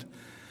the end.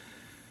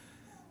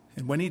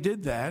 And when he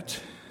did that,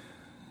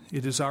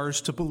 it is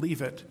ours to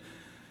believe it,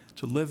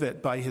 to live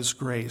it by his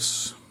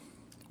grace.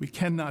 We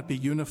cannot be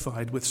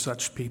unified with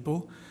such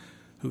people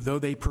who, though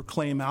they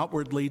proclaim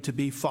outwardly to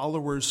be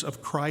followers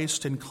of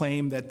Christ and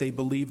claim that they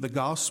believe the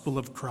gospel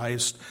of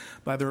Christ,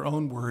 by their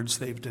own words,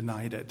 they've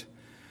denied it.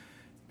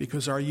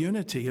 Because our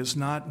unity is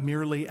not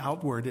merely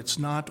outward, it's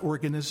not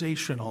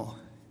organizational,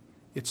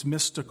 it's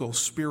mystical,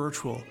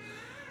 spiritual,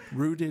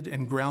 rooted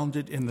and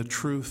grounded in the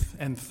truth.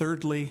 And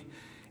thirdly,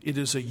 it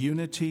is a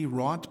unity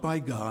wrought by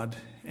God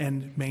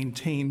and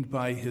maintained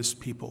by his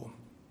people.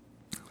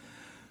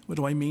 What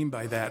do I mean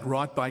by that?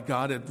 Wrought by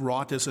God.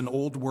 Wrought is an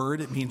old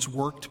word. It means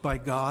worked by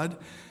God.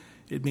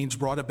 It means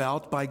brought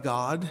about by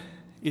God.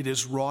 It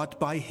is wrought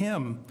by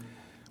him.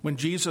 When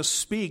Jesus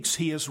speaks,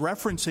 he is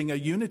referencing a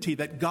unity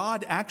that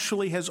God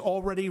actually has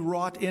already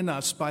wrought in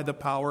us by the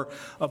power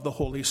of the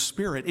Holy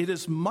Spirit. It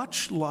is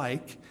much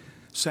like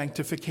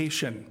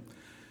sanctification.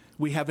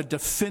 We have a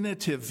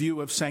definitive view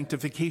of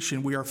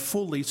sanctification. We are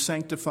fully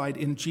sanctified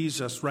in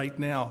Jesus right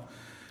now.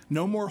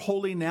 No more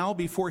holy now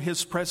before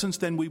his presence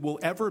than we will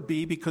ever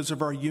be because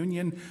of our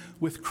union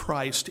with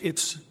Christ.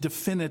 It's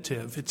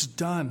definitive. It's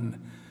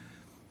done.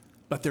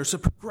 But there's a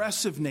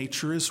progressive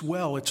nature as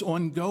well. It's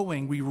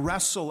ongoing. We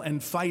wrestle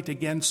and fight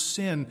against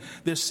sin,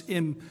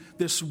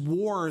 this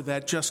war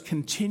that just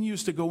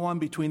continues to go on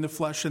between the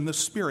flesh and the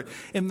spirit.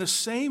 In the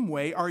same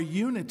way, our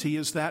unity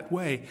is that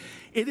way.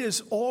 It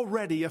is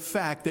already a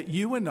fact that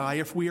you and I,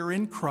 if we are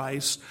in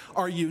Christ,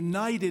 are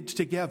united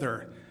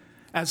together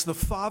as the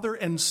Father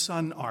and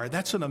Son are.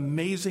 That's an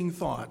amazing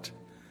thought.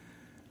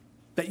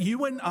 That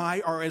you and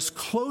I are as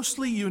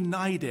closely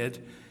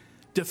united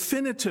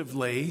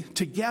definitively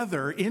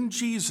together in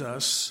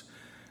Jesus,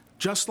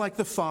 just like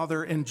the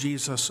Father and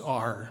Jesus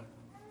are.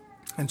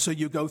 And so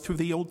you go through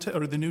the Old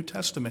or the New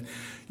Testament.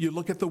 You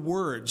look at the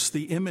words,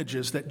 the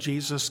images that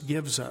Jesus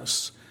gives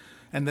us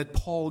and that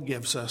Paul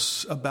gives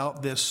us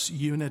about this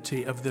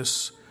unity of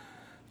this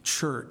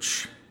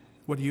church.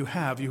 What do you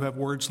have? You have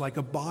words like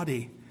a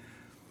body.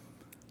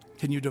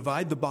 Can you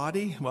divide the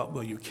body?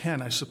 Well, you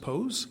can, I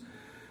suppose.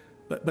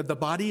 But the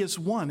body is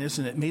one,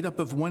 isn't it? Made up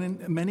of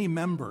many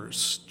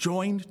members,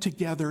 joined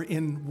together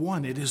in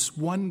one. It is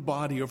one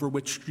body over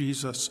which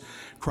Jesus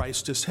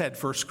Christ is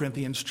head. 1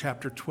 Corinthians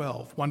chapter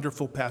 12.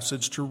 Wonderful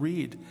passage to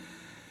read.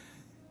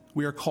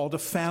 We are called a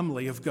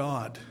family of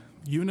God,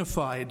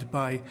 unified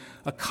by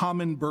a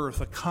common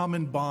birth, a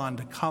common bond,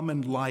 a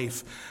common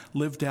life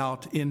lived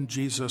out in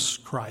Jesus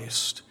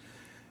Christ.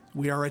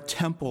 We are a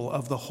temple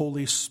of the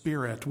Holy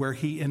Spirit where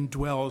he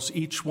indwells,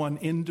 each one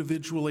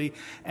individually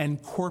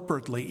and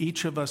corporately,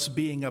 each of us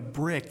being a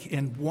brick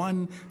in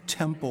one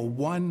temple,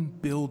 one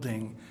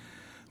building,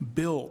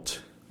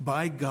 built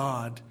by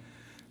God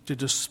to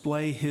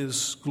display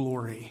his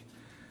glory.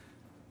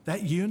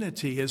 That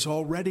unity is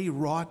already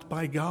wrought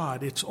by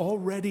God. It's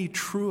already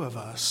true of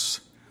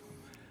us.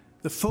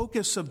 The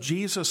focus of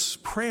Jesus'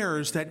 prayer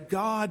is that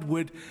God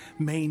would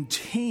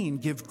maintain,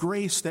 give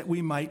grace that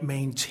we might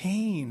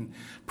maintain,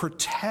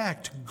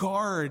 protect,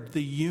 guard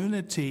the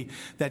unity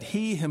that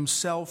he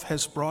himself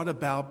has brought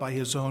about by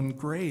his own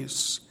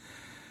grace.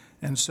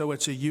 And so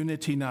it's a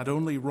unity not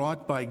only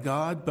wrought by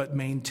God, but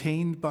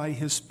maintained by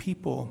his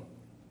people.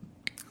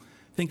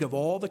 Think of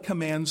all the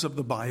commands of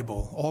the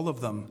Bible, all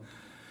of them.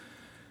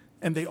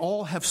 And they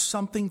all have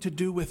something to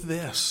do with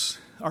this.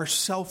 Our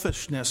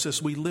selfishness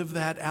as we live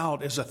that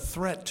out is a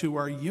threat to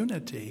our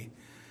unity.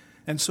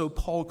 And so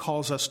Paul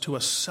calls us to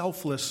a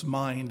selfless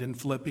mind in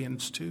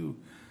Philippians 2,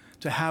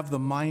 to have the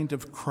mind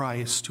of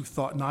Christ, who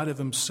thought not of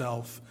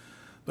himself,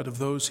 but of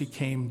those he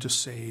came to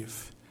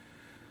save.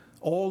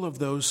 All of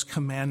those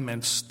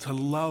commandments, to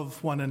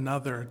love one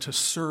another, to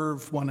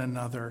serve one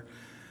another,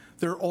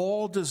 they're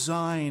all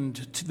designed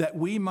that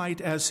we might,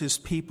 as his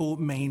people,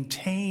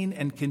 maintain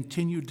and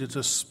continue to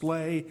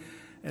display,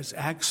 as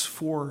Acts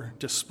 4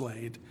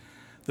 displayed,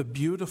 the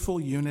beautiful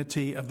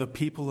unity of the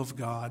people of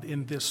God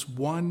in this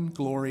one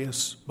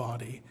glorious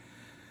body.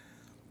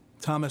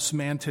 Thomas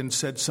Manton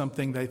said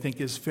something that I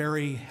think is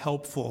very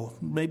helpful,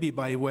 maybe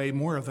by way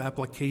more of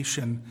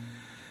application.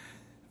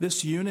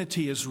 This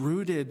unity is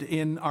rooted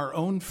in our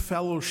own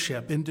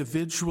fellowship,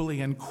 individually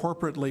and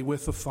corporately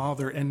with the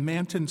Father. And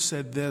Manton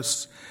said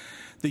this: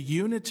 the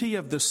unity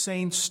of the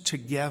saints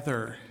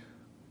together,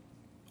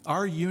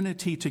 our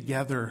unity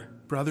together,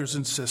 brothers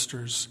and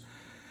sisters,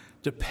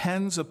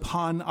 depends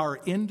upon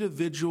our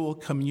individual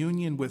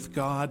communion with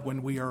God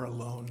when we are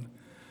alone.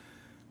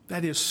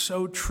 That is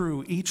so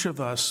true. Each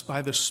of us,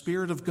 by the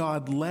Spirit of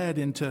God, led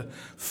into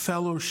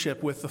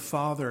fellowship with the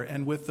Father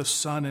and with the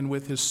Son and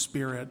with his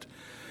Spirit,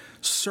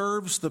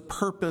 serves the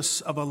purpose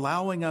of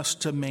allowing us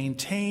to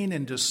maintain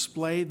and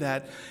display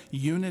that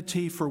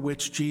unity for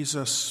which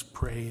Jesus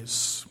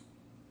prays.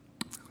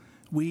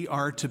 We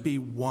are to be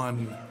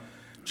one,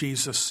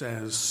 Jesus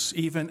says,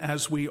 even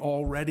as we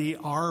already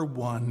are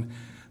one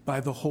by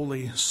the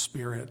Holy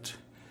Spirit.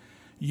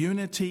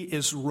 Unity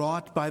is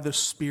wrought by the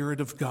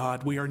Spirit of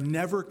God. We are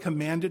never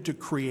commanded to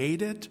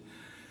create it.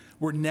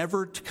 We're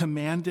never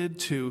commanded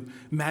to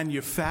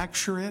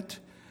manufacture it.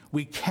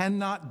 We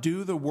cannot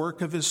do the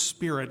work of his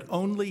Spirit.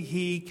 Only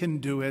he can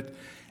do it,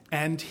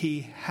 and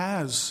he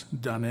has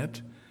done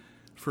it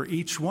for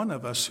each one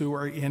of us who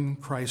are in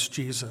Christ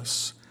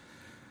Jesus.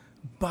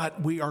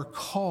 But we are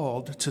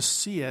called to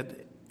see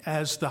it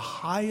as the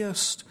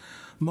highest,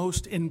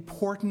 most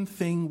important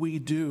thing we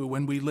do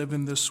when we live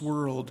in this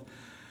world.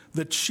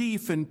 The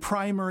chief and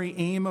primary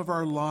aim of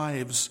our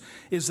lives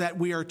is that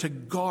we are to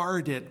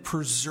guard it,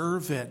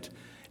 preserve it.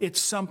 It's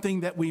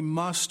something that we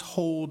must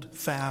hold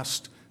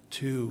fast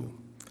to.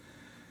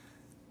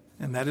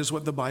 And that is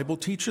what the Bible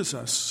teaches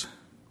us.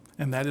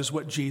 And that is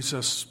what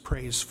Jesus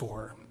prays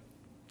for.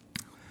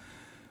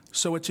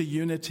 So it's a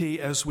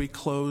unity, as we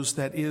close,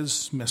 that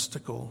is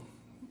mystical.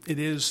 It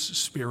is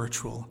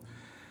spiritual.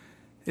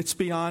 It's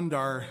beyond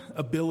our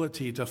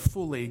ability to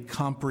fully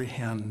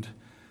comprehend.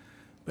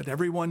 But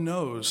everyone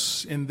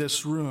knows in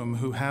this room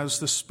who has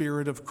the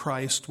Spirit of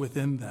Christ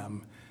within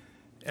them,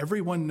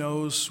 everyone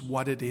knows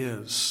what it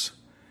is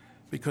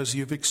because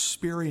you've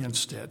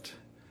experienced it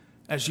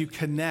as you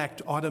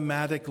connect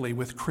automatically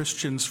with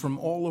Christians from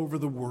all over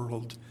the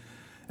world.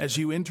 As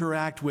you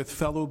interact with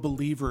fellow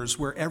believers,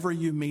 wherever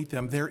you meet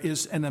them, there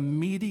is an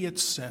immediate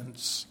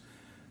sense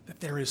that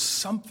there is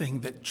something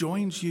that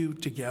joins you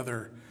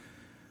together,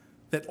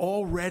 that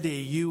already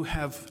you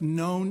have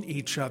known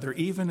each other,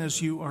 even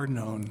as you are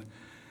known.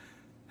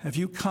 Have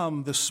you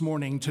come this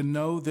morning to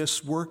know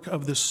this work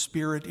of the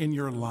Spirit in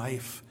your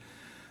life,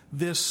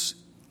 this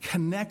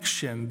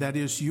connection that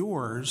is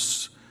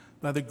yours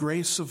by the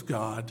grace of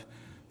God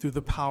through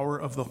the power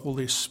of the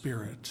Holy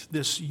Spirit,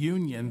 this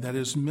union that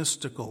is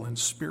mystical and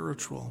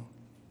spiritual?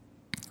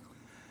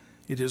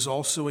 It is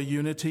also a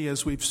unity,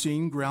 as we've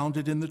seen,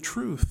 grounded in the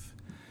truth.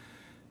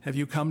 Have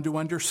you come to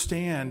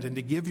understand and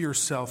to give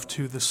yourself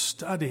to the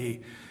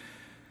study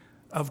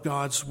of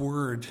God's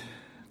Word,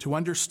 to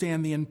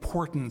understand the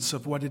importance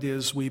of what it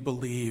is we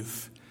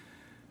believe,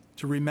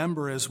 to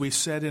remember, as we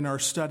said in our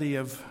study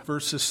of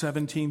verses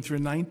 17 through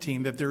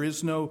 19, that there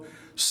is no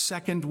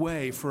second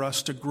way for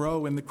us to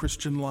grow in the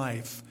Christian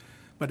life,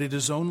 but it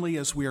is only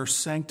as we are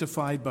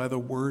sanctified by the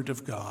Word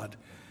of God.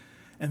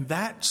 And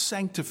that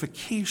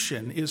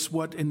sanctification is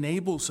what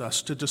enables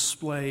us to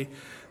display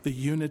the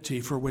unity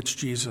for which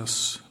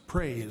Jesus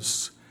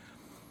prays.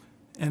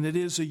 And it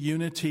is a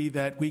unity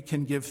that we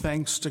can give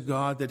thanks to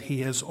God that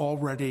he has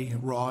already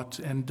wrought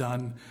and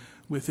done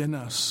within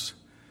us.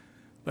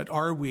 But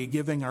are we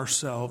giving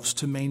ourselves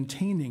to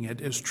maintaining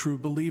it as true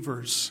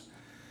believers?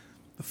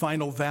 The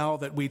final vow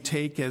that we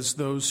take as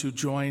those who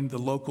join the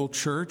local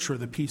church or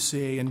the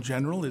PCA in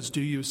general is,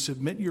 do you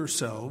submit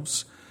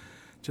yourselves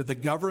to the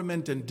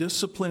government and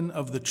discipline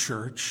of the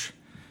church,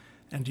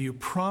 and do you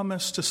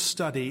promise to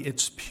study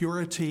its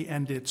purity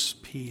and its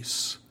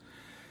peace?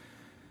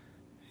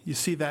 You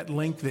see that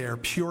link there,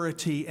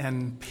 purity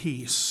and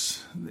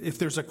peace. If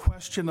there's a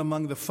question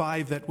among the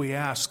five that we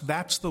ask,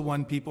 that's the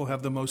one people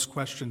have the most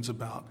questions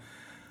about.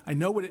 I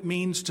know what it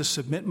means to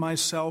submit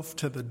myself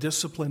to the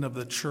discipline of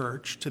the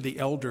church, to the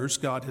elders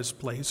God has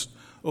placed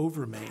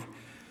over me,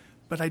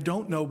 but I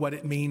don't know what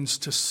it means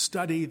to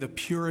study the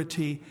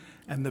purity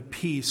and the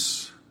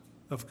peace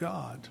of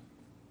God.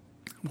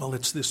 Well,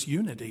 it's this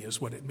unity is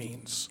what it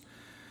means.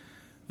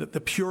 That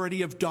the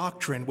purity of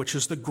doctrine, which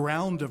is the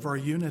ground of our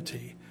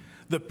unity,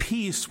 the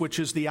peace, which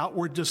is the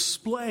outward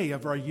display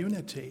of our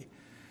unity,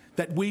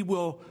 that we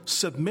will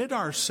submit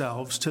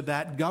ourselves to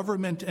that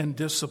government and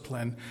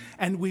discipline,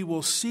 and we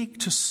will seek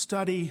to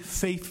study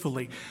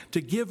faithfully,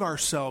 to give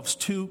ourselves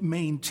to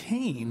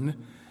maintain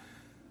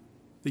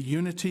the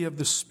unity of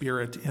the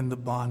Spirit in the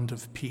bond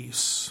of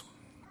peace.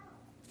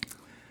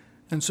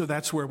 And so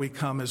that's where we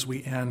come as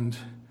we end.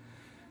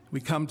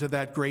 We come to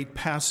that great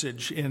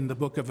passage in the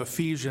book of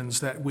Ephesians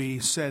that we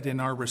said in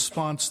our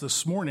response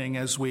this morning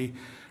as we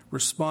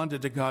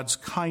responded to God's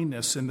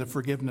kindness in the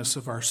forgiveness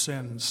of our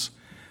sins.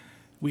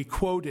 We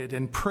quoted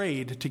and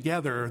prayed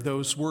together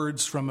those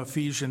words from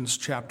Ephesians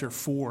chapter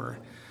 4.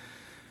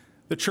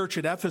 The church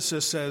at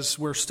Ephesus, as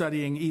we're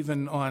studying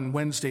even on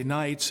Wednesday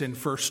nights in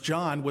 1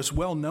 John, was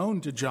well known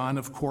to John,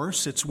 of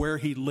course. It's where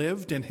he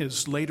lived in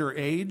his later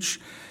age.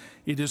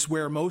 It is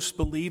where most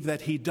believe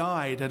that he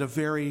died at a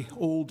very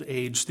old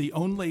age, the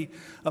only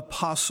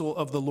apostle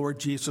of the Lord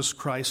Jesus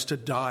Christ to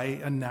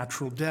die a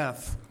natural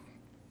death.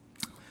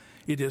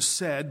 It is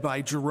said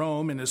by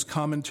Jerome in his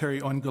commentary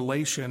on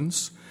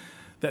Galatians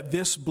that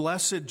this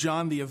blessed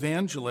John the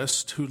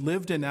Evangelist, who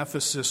lived in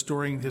Ephesus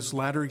during his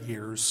latter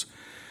years,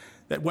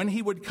 that when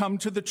he would come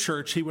to the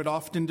church, he would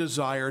often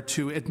desire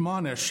to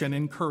admonish and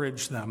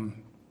encourage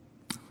them.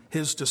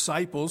 His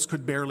disciples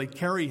could barely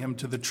carry him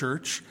to the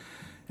church,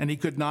 and he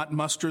could not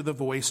muster the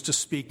voice to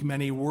speak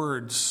many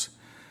words.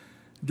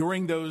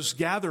 During those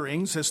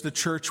gatherings, as the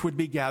church would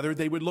be gathered,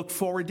 they would look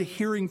forward to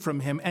hearing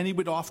from him, and he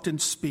would often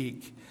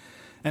speak.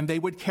 And they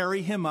would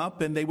carry him up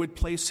and they would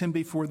place him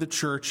before the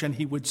church, and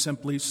he would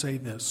simply say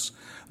this: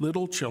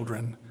 "Little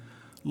children,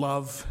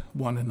 love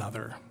one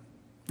another.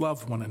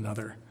 Love one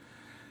another."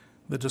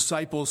 The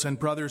disciples and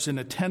brothers in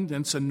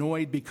attendance,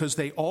 annoyed because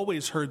they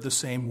always heard the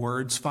same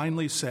words,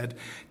 finally said,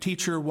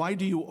 "Teacher, why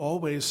do you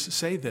always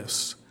say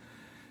this?"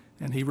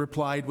 And he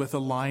replied with a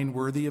line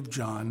worthy of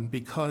John,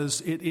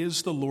 "Because it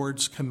is the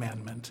Lord's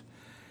commandment,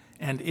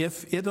 and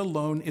if it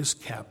alone is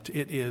kept,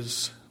 it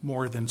is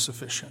more than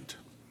sufficient."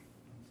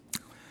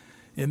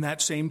 In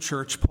that same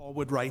church, Paul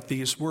would write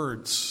these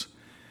words.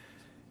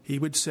 He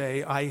would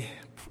say, "I,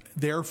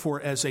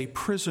 therefore, as a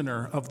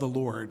prisoner of the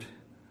Lord,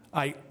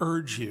 I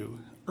urge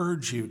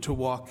you to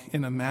walk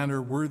in a manner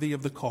worthy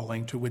of the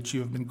calling to which you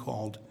have been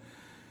called,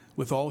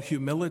 with all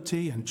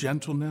humility and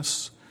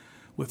gentleness,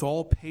 with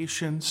all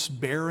patience,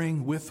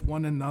 bearing with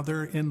one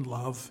another in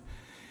love,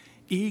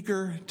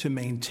 eager to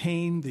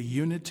maintain the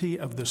unity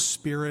of the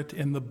Spirit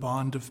in the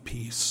bond of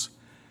peace.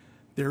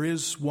 There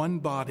is one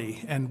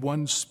body and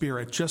one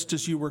Spirit, just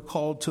as you were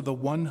called to the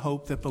one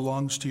hope that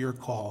belongs to your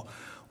call.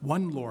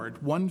 One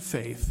Lord, one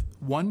faith,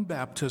 one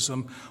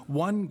baptism,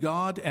 one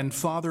God and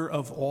Father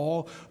of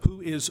all,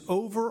 who is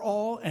over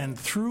all and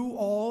through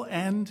all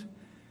and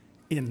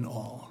in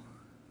all."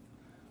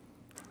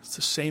 It's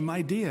the same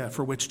idea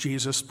for which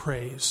Jesus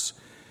prays.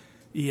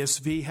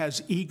 ESV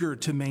has eager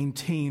to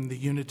maintain the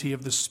unity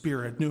of the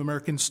Spirit. New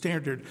American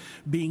Standard,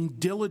 being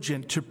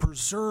diligent to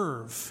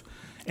preserve.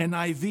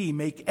 NIV,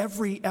 make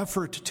every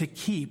effort to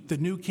keep. The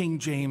New King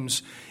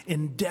James,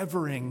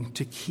 endeavoring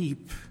to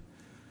keep.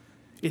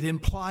 It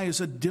implies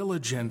a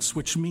diligence,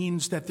 which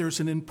means that there's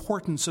an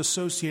importance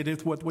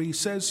associated with what he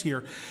says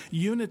here.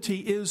 Unity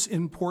is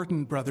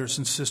important, brothers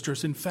and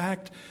sisters. In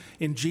fact,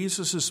 in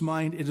Jesus'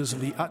 mind, it is of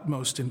the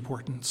utmost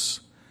importance.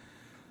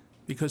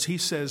 Because he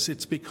says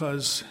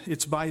because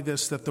it's by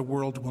this that the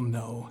world will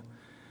know.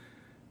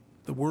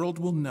 The world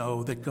will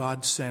know that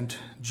God sent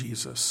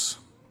Jesus.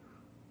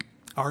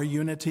 Our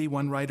unity,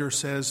 one writer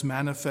says,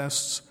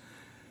 manifests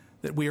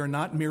that we are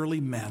not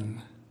merely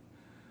men,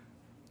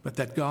 but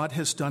that God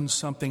has done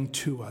something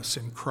to us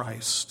in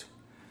Christ,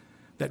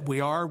 that we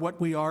are what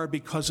we are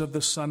because of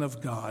the Son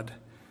of God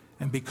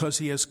and because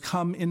he has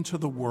come into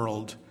the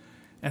world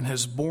and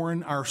has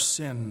borne our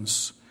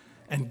sins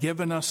and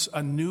given us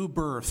a new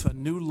birth, a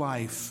new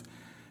life,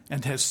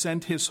 and has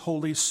sent his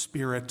Holy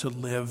Spirit to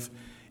live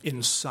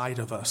inside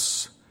of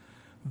us.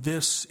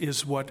 This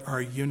is what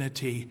our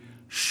unity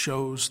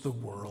shows the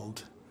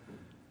world,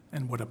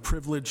 and what a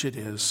privilege it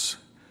is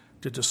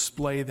to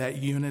display that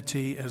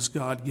unity as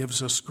God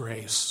gives us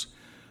grace,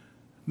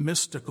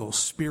 mystical,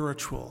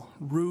 spiritual,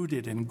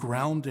 rooted and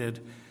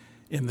grounded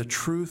in the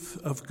truth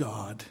of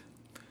God,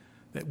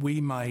 that we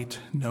might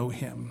know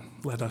him.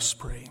 Let us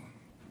pray.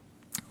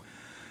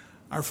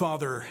 Our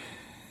Father,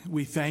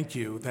 we thank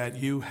you that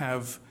you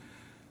have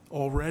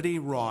already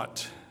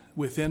wrought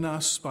within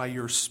us by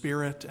your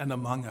Spirit and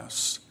among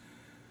us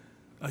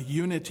a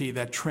unity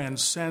that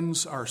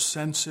transcends our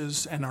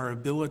senses and our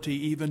ability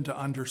even to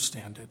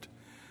understand it.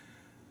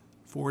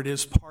 For it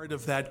is part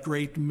of that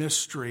great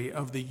mystery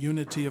of the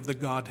unity of the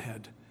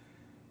Godhead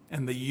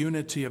and the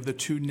unity of the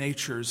two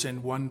natures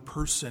in one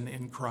person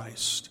in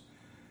Christ,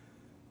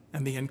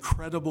 and the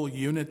incredible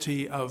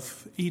unity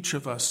of each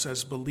of us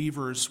as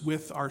believers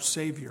with our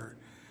Savior.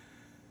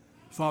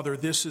 Father,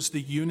 this is the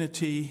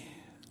unity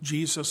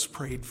Jesus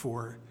prayed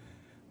for.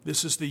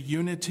 This is the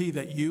unity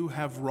that you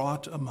have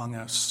wrought among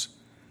us.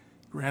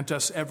 Grant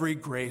us every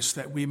grace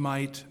that we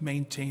might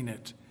maintain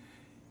it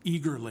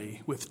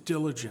eagerly, with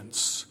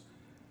diligence,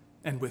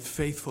 and with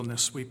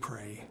faithfulness, we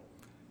pray.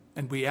 And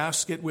And we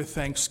ask it with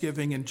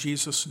thanksgiving in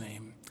Jesus'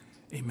 name.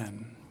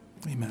 Amen.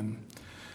 Amen.